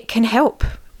labour. It can help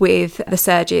with the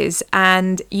surges,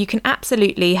 and you can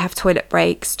absolutely have toilet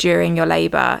breaks during your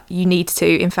labour. You need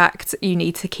to. In fact, you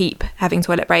need to keep having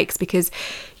toilet breaks because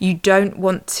you don't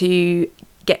want to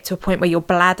get to a point where your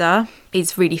bladder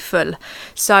is really full.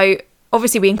 So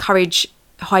obviously we encourage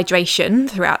hydration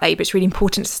throughout labour. It's really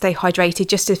important to stay hydrated.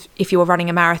 Just if you're running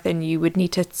a marathon, you would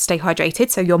need to stay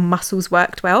hydrated so your muscles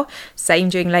worked well. Same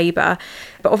during labour.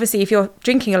 But obviously if you're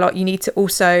drinking a lot, you need to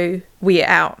also wee it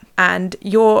out. And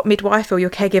your midwife or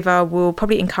your caregiver will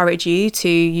probably encourage you to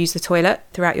use the toilet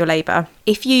throughout your labour.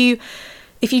 If you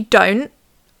don't,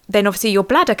 then obviously your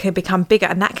bladder can become bigger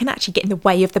and that can actually get in the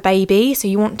way of the baby. So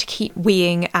you want to keep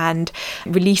weeing and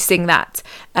releasing that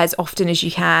as often as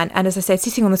you can. And as I said,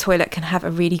 sitting on the toilet can have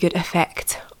a really good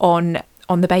effect on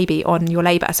the baby, on your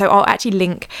labour. So I'll actually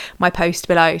link my post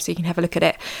below so you can have a look at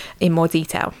it in more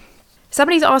detail.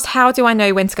 Somebody's asked, how do I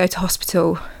know when to go to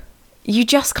hospital? You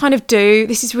just kind of do.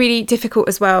 This is really difficult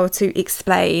as well to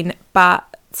explain, but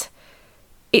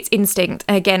it's instinct.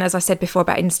 And again, as I said before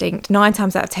about instinct, 9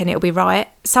 times out of 10 it'll be right.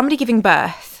 Somebody giving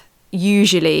birth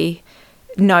usually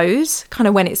knows kind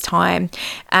of when it's time,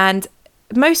 and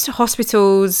most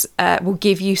hospitals will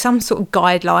give you some sort of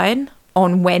guideline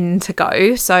on when to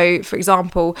go. So for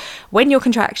example, when your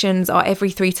contractions are every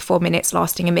 3 to 4 minutes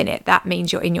lasting a minute, that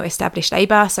means you're in your established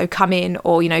labour, so come in,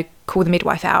 or call the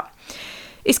midwife out.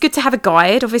 It's good to have a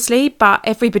guide, obviously, but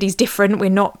everybody's different. We're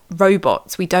not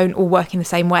robots. We don't all work in the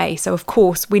same way. So of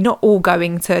course we're not all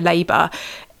going to labour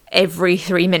every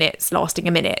 3 minutes lasting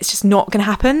a minute. It's just not going to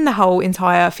happen. The whole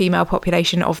entire female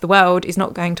population of the world is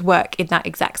not going to work in that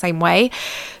exact same way.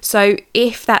 So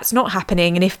if that's not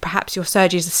happening, and if perhaps your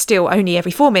surgeries are still only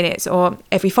every 4 minutes or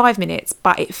every 5 minutes,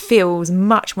 but it feels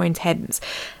much more intense,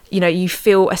 you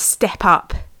feel a step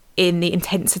up in the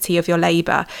intensity of your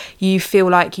labour, you feel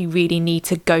like you really need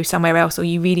to go somewhere else, or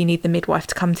you really need the midwife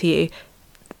to come to you,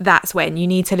 that's when you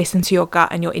need to listen to your gut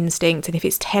and your instinct. And if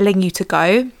it's telling you to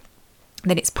go,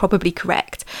 then it's probably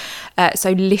correct.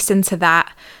 So listen to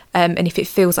that, and if it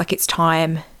feels like it's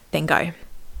time, then go.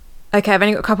 Okay, I've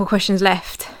only got a couple of questions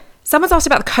left. Someone's asked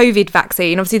about the COVID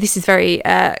vaccine. Obviously this is very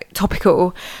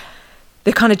topical,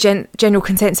 the kind of general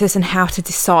consensus and how to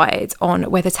decide on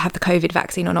whether to have the COVID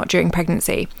vaccine or not during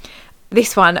pregnancy.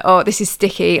 This one, this is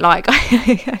sticky. Like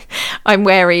I'm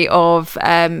wary of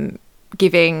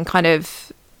giving kind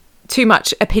of too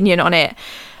much opinion on it.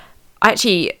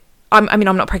 I'm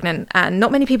not pregnant, and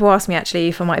not many people ask me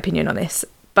actually for my opinion on this,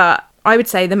 but I would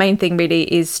say the main thing really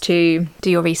is to do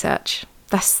your research.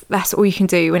 That's all you can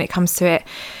do when it comes to it.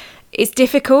 It's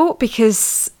difficult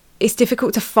because it's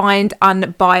difficult to find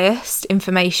unbiased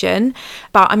information,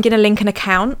 but I'm going to link an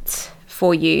account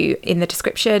for you in the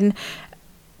description.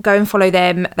 Go and follow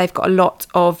them. They've got a lot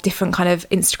of different kind of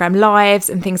Instagram lives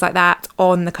and things like that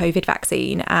on the COVID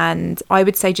vaccine. And I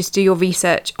would say just do your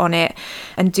research on it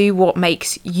and do what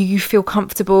makes you feel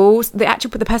comfortable. The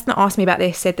person that asked me about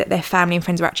this said that their family and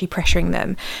friends were actually pressuring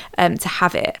them to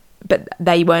have it, but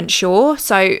they weren't sure.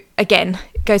 So again,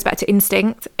 it goes back to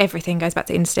instinct. Everything goes back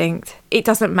to instinct. It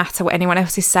doesn't matter what anyone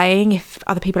else is saying. If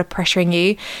other people are pressuring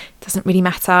you, it doesn't really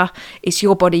matter. It's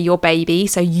your body, your baby.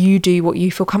 So you do what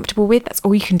you feel comfortable with. That's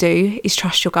all you can do, is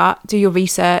trust your gut, do your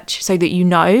research so that you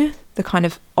know the kind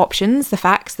of options, the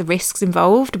facts, the risks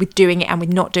involved with doing it and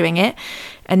with not doing it.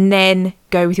 And then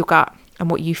go with your gut and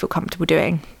what you feel comfortable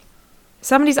doing.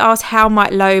 Somebody's asked, how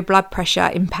might low blood pressure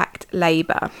impact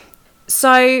labour?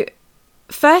 So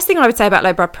first thing I would say about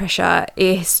low blood pressure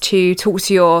is to talk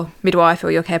to your midwife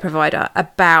or your care provider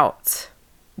about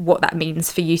what that means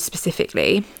for you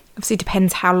specifically. Obviously, it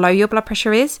depends how low your blood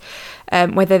pressure is,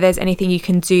 whether there's anything you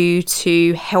can do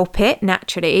to help it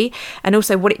naturally, and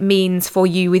also what it means for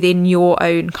you within your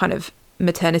own kind of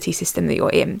maternity system that you're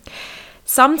in.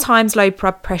 Sometimes low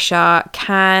blood pressure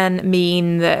can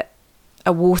mean that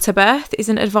a water birth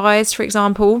isn't advised, for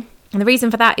example. And the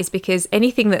reason for that is because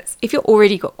if you're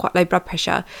already got quite low blood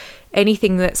pressure,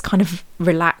 anything that's kind of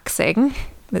relaxing,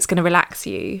 that's going to relax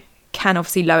you, can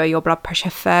obviously lower your blood pressure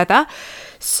further.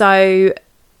 So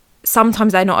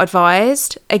sometimes they're not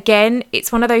advised. Again,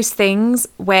 it's one of those things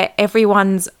where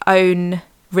everyone's own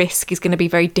risk is going to be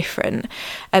very different.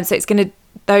 And so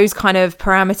those kind of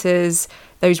parameters,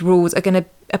 those rules are going to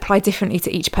apply differently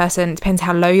to each person. It depends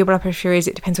how low your blood pressure is.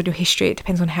 It depends on your history. It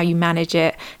depends on how you manage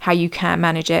it, how you can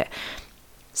manage it.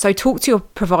 So talk to your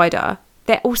provider.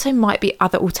 There also might be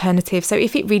other alternatives. So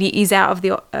if it really is out of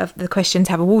the question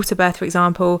to have a water birth, for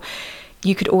example,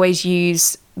 you could always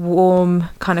use warm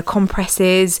kind of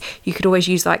compresses. You could always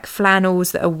use like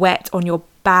flannels that are wet on your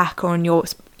back or on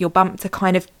your bump to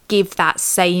kind of give that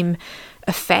same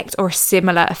effect or a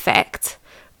similar effect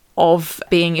of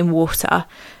being in water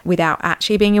without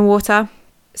actually being in water.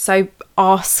 So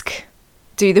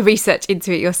do the research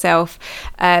into it yourself.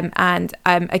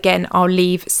 Again, I'll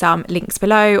leave some links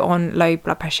below on low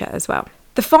blood pressure as well.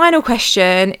 The final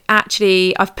question,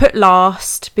 actually, I've put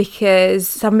last because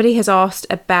somebody has asked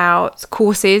about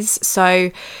courses.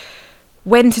 So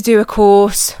when to do a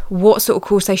course, what sort of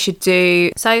course they should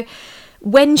do. So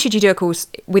when should you do a course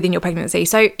within your pregnancy?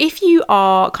 So if you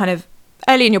are kind of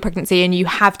early in your pregnancy and you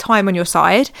have time on your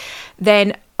side,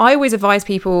 then I always advise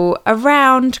people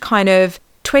around kind of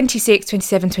 26,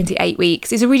 27, 28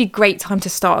 weeks is a really great time to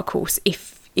start a course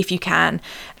if you can,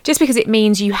 just because it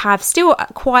means you have still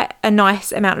quite a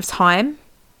nice amount of time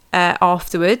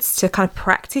afterwards to kind of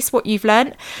practice what you've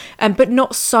learnt, but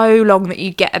not so long that you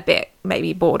get a bit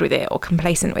maybe bored with it or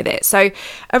complacent with it. So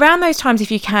around those times, if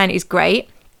you can, is great.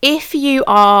 If you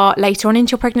are later on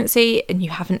into your pregnancy and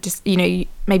you haven't just,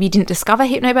 maybe you didn't discover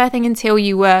hypnobirthing until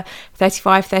you were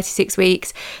 35, 36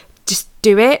 weeks, just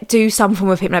do it. Do some form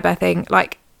of hypnobirthing.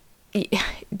 Like,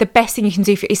 the best thing you can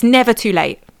do it's never too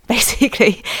late.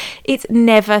 Basically, it's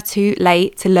never too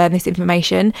late to learn this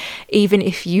information, even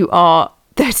if you are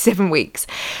 37 weeks.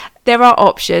 There are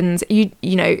options. You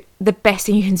know, the best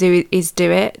thing you can do is do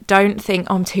it. Don't think,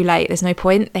 I'm too late, there's no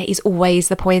point. There is always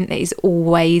the point. There is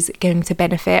always going to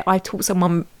benefit. I taught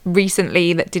someone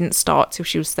recently that didn't start till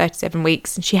she was 37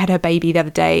 weeks, and she had her baby the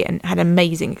other day and had an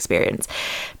amazing experience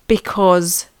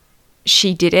because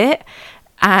she did it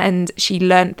and she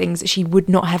learned things that she would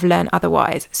not have learned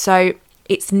otherwise. So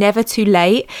it's never too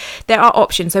late. There are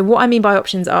options. So what I mean by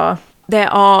options are,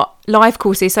 there are live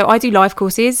courses. So I do live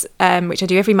courses, which I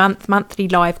do every month, monthly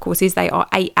live courses. They are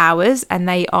 8 hours and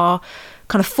they are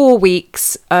kind of 4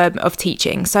 weeks of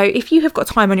teaching. So if you have got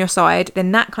time on your side,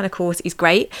 then that kind of course is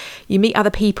great. You meet other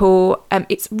people.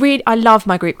 I love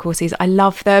my group courses. I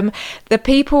love them. The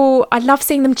people, I love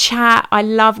seeing them chat.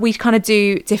 We kind of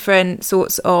do different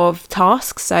sorts of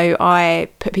tasks. So I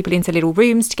put people into little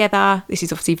rooms together. This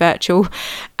is obviously virtual,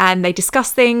 and they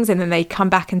discuss things and then they come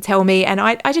back and tell me. And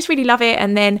I just really love it.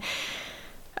 And then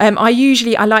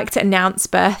I like to announce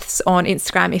births on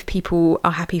Instagram if people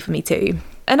are happy for me to.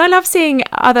 And I love seeing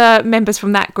other members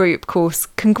from that group course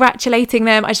congratulating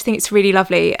them. I just think it's really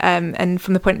lovely. And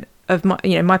from the point of my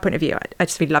point of view, I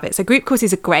just really love it. So group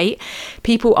courses are great.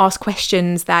 People ask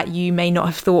questions that you may not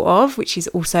have thought of, which is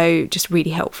also just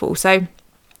really helpful. So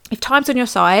if time's on your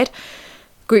side,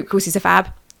 group courses are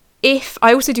fab. If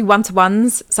I also do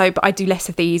one-to-ones, but I do less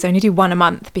of these. I only do one a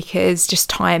month because just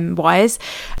time-wise.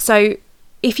 So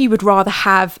if you would rather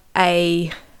have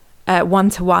a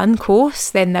one-to-one course,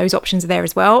 then those options are there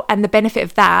as well. And the benefit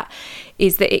of that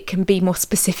is that it can be more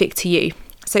specific to you.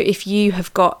 So if you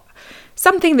have got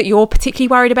something that you're particularly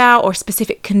worried about or a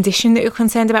specific condition that you're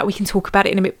concerned about, we can talk about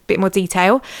it in a bit more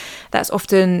detail. That's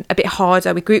often a bit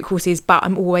harder with group courses, but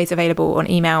I'm always available on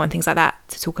email and things like that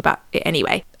to talk about it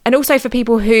anyway. And also for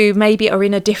people who maybe are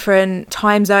in a different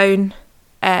time zone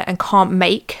and can't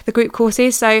make the group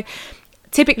courses. So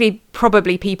typically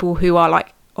probably people who are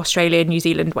like Australia, New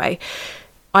Zealand way.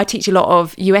 I teach a lot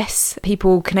of US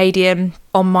people, Canadian,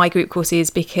 on my group courses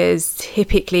because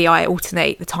typically I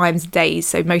alternate the times and days,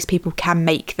 so most people can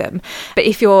make them. But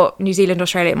if you're New Zealand,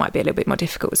 Australia, it might be a little bit more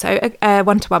difficult. So a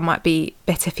one-to-one might be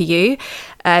better for you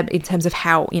in terms of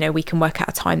how, we can work out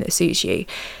a time that suits you.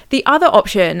 The other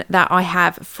option that I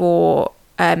have for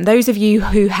those of you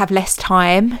who have less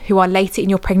time, who are later in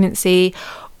your pregnancy,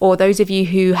 or those of you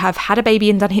who have had a baby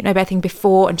and done hypnobirthing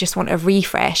before and just want a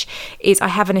refresh, is I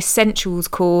have an essentials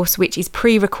course, which is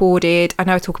pre-recorded. I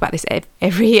know I talk about this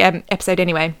every episode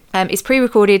anyway. It's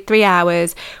pre-recorded, 3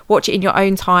 hours, watch it in your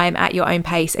own time, at your own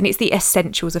pace, and it's the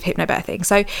essentials of hypnobirthing.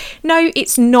 So no,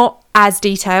 it's not as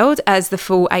detailed as the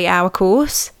full 8-hour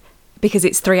course, because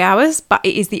it's 3 hours, but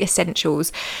it is the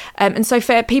essentials. And so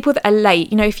for people that are late,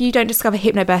 if you don't discover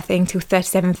hypnobirthing till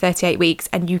 37, 38 weeks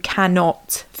and you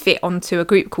cannot fit onto a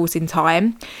group course in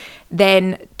time,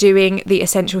 then doing the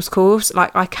essentials course,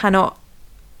 I cannot,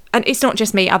 and it's not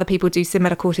just me, other people do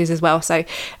similar courses as well. So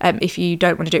if you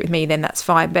don't want to do it with me, then that's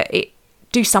fine. But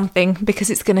do something, because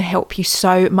it's going to help you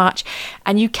so much.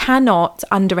 And you cannot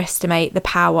underestimate the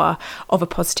power of a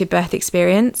positive birth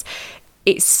experience.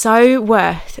 It's so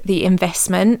worth the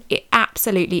investment. It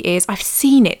absolutely is. I've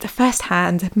seen it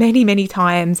firsthand many, many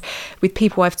times with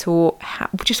people I've taught,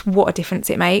 just what a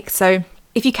difference it makes. So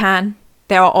if you can,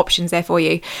 there are options there for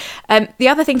you. The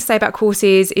other thing to say about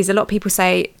courses is a lot of people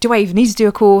say, do I even need to do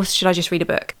a course? Should I just read a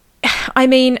book? I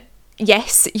mean,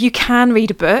 yes, you can read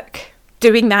a book.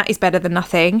 Doing that is better than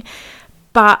nothing.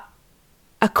 But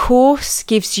a course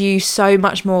gives you so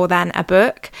much more than a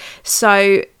book.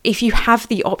 So if you have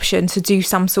the option to do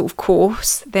some sort of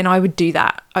course, then I would do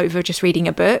that over just reading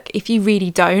a book. If you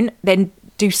really don't, then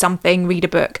do something, read a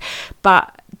book.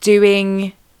 But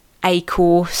doing a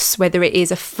course, whether it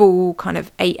is a full kind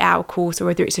of 8-hour course or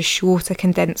whether it's a shorter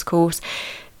condensed course,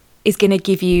 is going to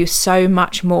give you so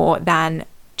much more than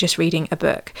just reading a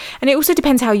book. And it also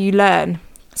depends how you learn.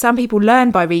 Some people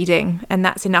learn by reading and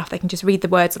that's enough. They can just read the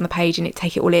words on the page and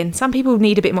take it all in. Some people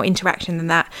need a bit more interaction than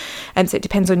that. So it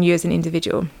depends on you as an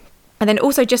individual. And then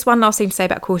also just one last thing to say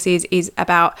about courses is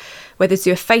about whether to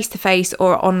do a face-to-face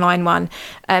or an online one.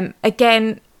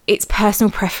 Again, it's personal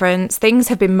preference. Things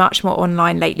have been much more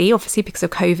online lately, obviously because of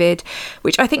COVID,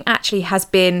 which I think actually has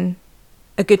been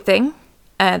a good thing,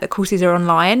 that courses are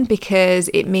online, because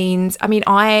it means,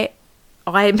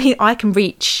 I can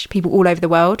reach people all over the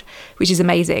world, which is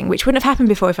amazing, which wouldn't have happened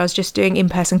before if I was just doing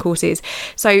in-person courses.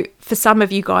 So for some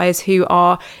of you guys who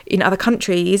are in other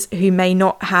countries who may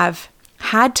not have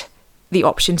had the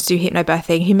option to do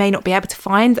hypnobirthing, who may not be able to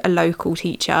find a local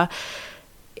teacher,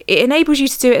 it enables you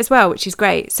to do it as well, which is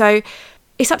great. So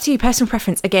it's up to you, personal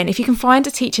preference. Again, if you can find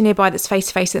a teacher nearby that's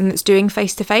face-to-face and that's doing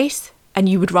face-to-face and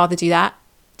you would rather do that,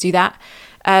 do that.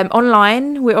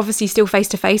 Online, we're obviously still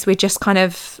face-to-face. We're just kind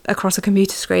of across a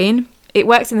computer screen. It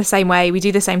works in the same way. We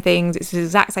do the same things. It's the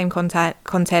exact same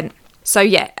content. So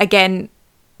yeah, again,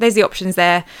 there's the options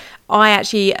there.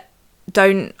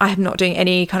 I'm not doing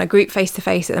any kind of group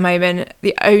face-to-face at the moment.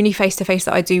 The only face-to-face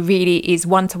that I do really is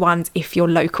one-to-ones if you're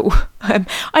local.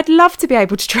 I'd love to be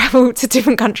able to travel to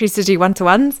different countries to do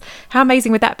one-to-ones. How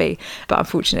amazing would that be? But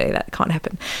unfortunately that can't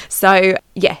happen. So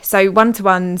yeah, so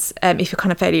one-to-ones, if you're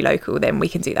kind of fairly local, then we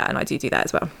can do that, and I do that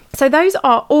as well. So those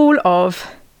are all of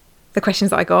the questions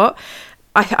that I got.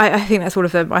 I think that's all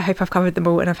of them. I hope I've covered them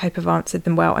all, and I hope I've answered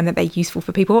them well and that they're useful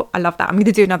for people. I love that. I'm going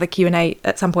to do another Q&A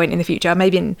at some point in the future,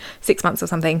 maybe in 6 months or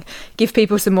something. Give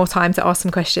people some more time to ask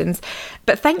some questions.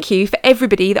 But thank you for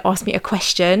everybody that asked me a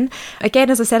question. Again,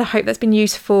 as I said, I hope that's been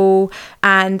useful,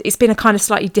 and it's been a kind of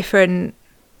slightly different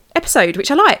episode,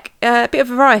 which I like. A bit of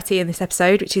variety in this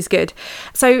episode, which is good.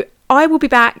 So I will be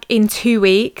back in 2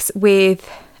 weeks with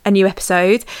a new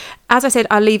episode. As I said,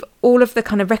 I'll leave all of the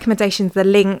kind of recommendations, the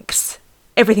links,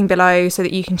 everything below so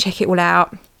that you can check it all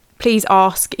out. Please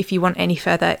ask if you want any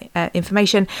further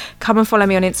information. Come and follow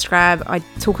me on Instagram. I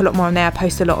talk a lot more on there. I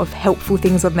post a lot of helpful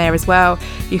things on there as well.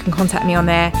 You can contact me on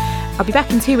there. I'll be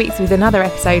back in 2 weeks with another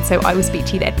episode, so I will speak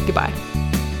to you then. Goodbye.